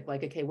me think of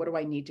like, okay, what do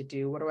I need to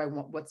do? What do I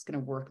want? What's going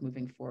to work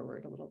moving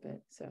forward a little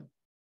bit? So,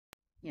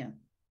 yeah.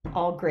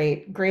 All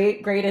great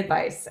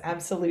advice.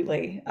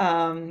 Absolutely.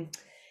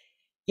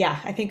 Yeah,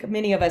 I think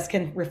many of us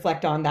can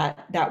reflect on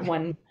that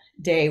one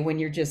day when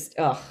you're just,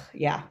 oh,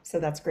 yeah. So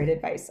that's great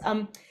advice.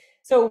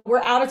 So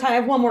we're out of time. I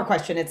have one more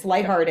question. It's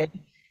lighthearted.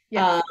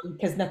 Yeah.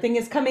 Because nothing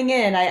is coming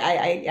in.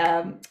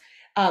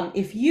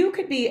 If you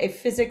could be a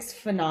physics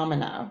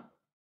phenomena,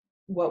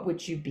 what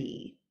would you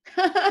be?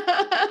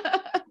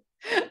 I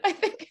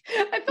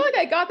feel like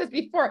I got this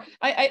before.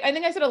 I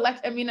think I said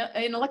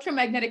an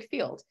electromagnetic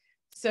field.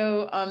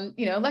 So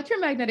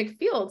electromagnetic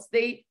fields,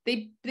 they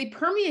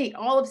permeate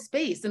all of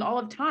space and all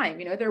of time.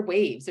 They're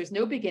waves. There's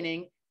no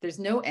beginning, there's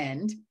no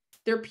end.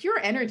 They're pure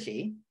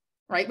energy,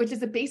 right? Which is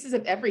the basis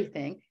of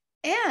everything.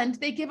 And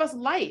they give us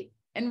light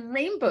and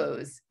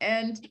rainbows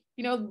and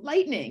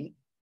lightning.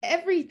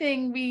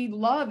 Everything we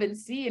love and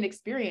see and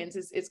experience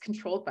is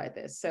controlled by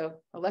this. So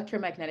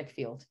electromagnetic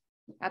field.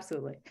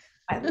 Absolutely.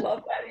 I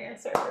love that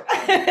answer.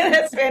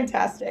 That's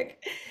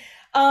fantastic.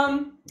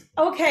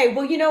 Okay,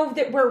 well, you know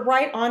that we're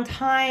right on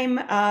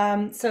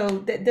time, so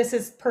this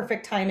is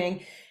perfect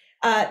timing.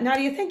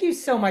 Nadia, thank you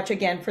so much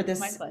again for My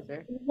this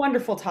pleasure.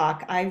 wonderful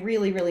talk. I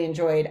really, really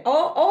enjoyed.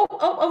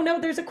 Oh, no,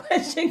 there's a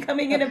question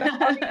coming in about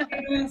how to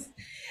use.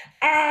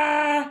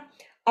 Ah,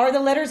 are the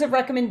letters of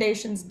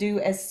recommendations due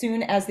as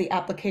soon as the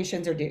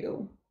applications are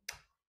due?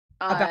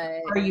 About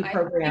are you I think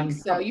programmed?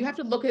 so. You'd have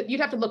to look at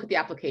the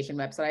application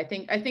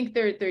website. I think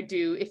they're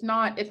due, if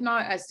not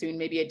as soon,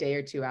 maybe a day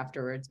or two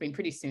afterwards. I mean,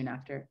 pretty soon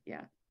after.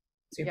 Yeah.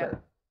 Yeah.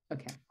 Super.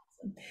 Okay.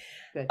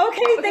 Good.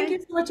 Okay, thank Okay. you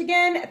so much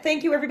again.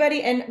 Thank you,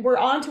 everybody. And we're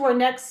on to our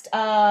next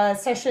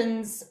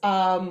sessions,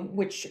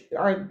 which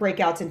are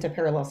breakouts into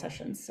parallel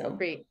sessions. So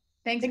Great.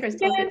 Thanks, thanks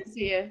Crystal. again. Good to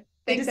see you. Good to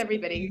Thanks, see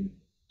everybody. you.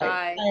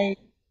 Bye. Bye.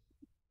 Bye.